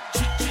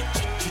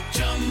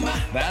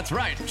 That's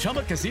right,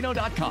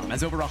 ChumbaCasino.com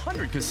has over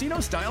 100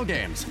 casino-style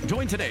games.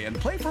 Join today and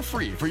play for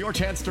free for your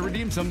chance to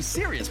redeem some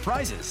serious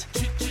prizes.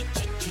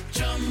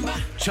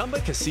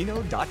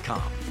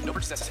 ChumbaCasino.com. No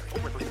purchase necessary.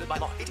 Void where prohibited by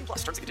law. 18+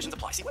 terms and conditions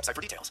apply. See website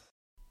for details.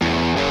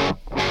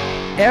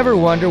 Ever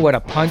wonder what a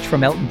punch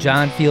from Elton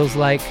John feels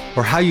like?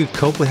 Or how you'd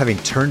cope with having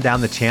turned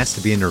down the chance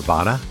to be in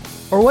Nirvana?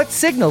 Or what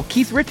signal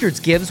Keith Richards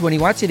gives when he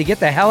wants you to get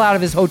the hell out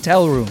of his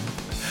hotel room?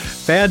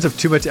 Fans of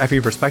Too Much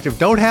Effing Perspective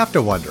don't have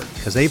to wonder,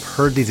 because they've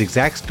heard these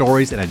exact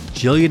stories and a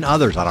jillion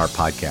others on our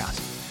podcast.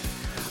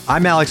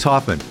 I'm Alex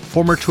Hoffman,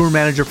 former tour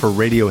manager for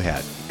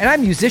Radiohead. And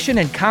I'm musician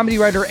and comedy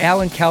writer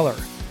Alan Keller.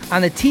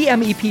 On the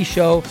TMEP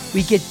show,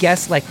 we get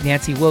guests like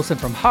Nancy Wilson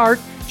from Heart,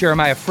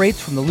 Jeremiah Freites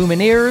from the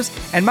Lumineers,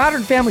 and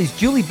Modern Family's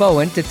Julie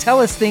Bowen to tell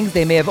us things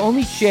they may have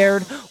only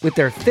shared with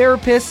their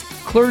therapist,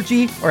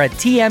 clergy, or a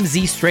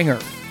TMZ stringer.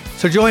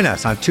 So join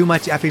us on Too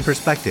Much Effing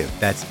Perspective.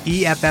 That's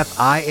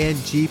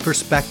EFFING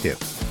Perspective.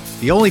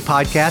 The only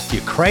podcast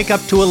you crank up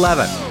to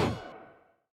 11.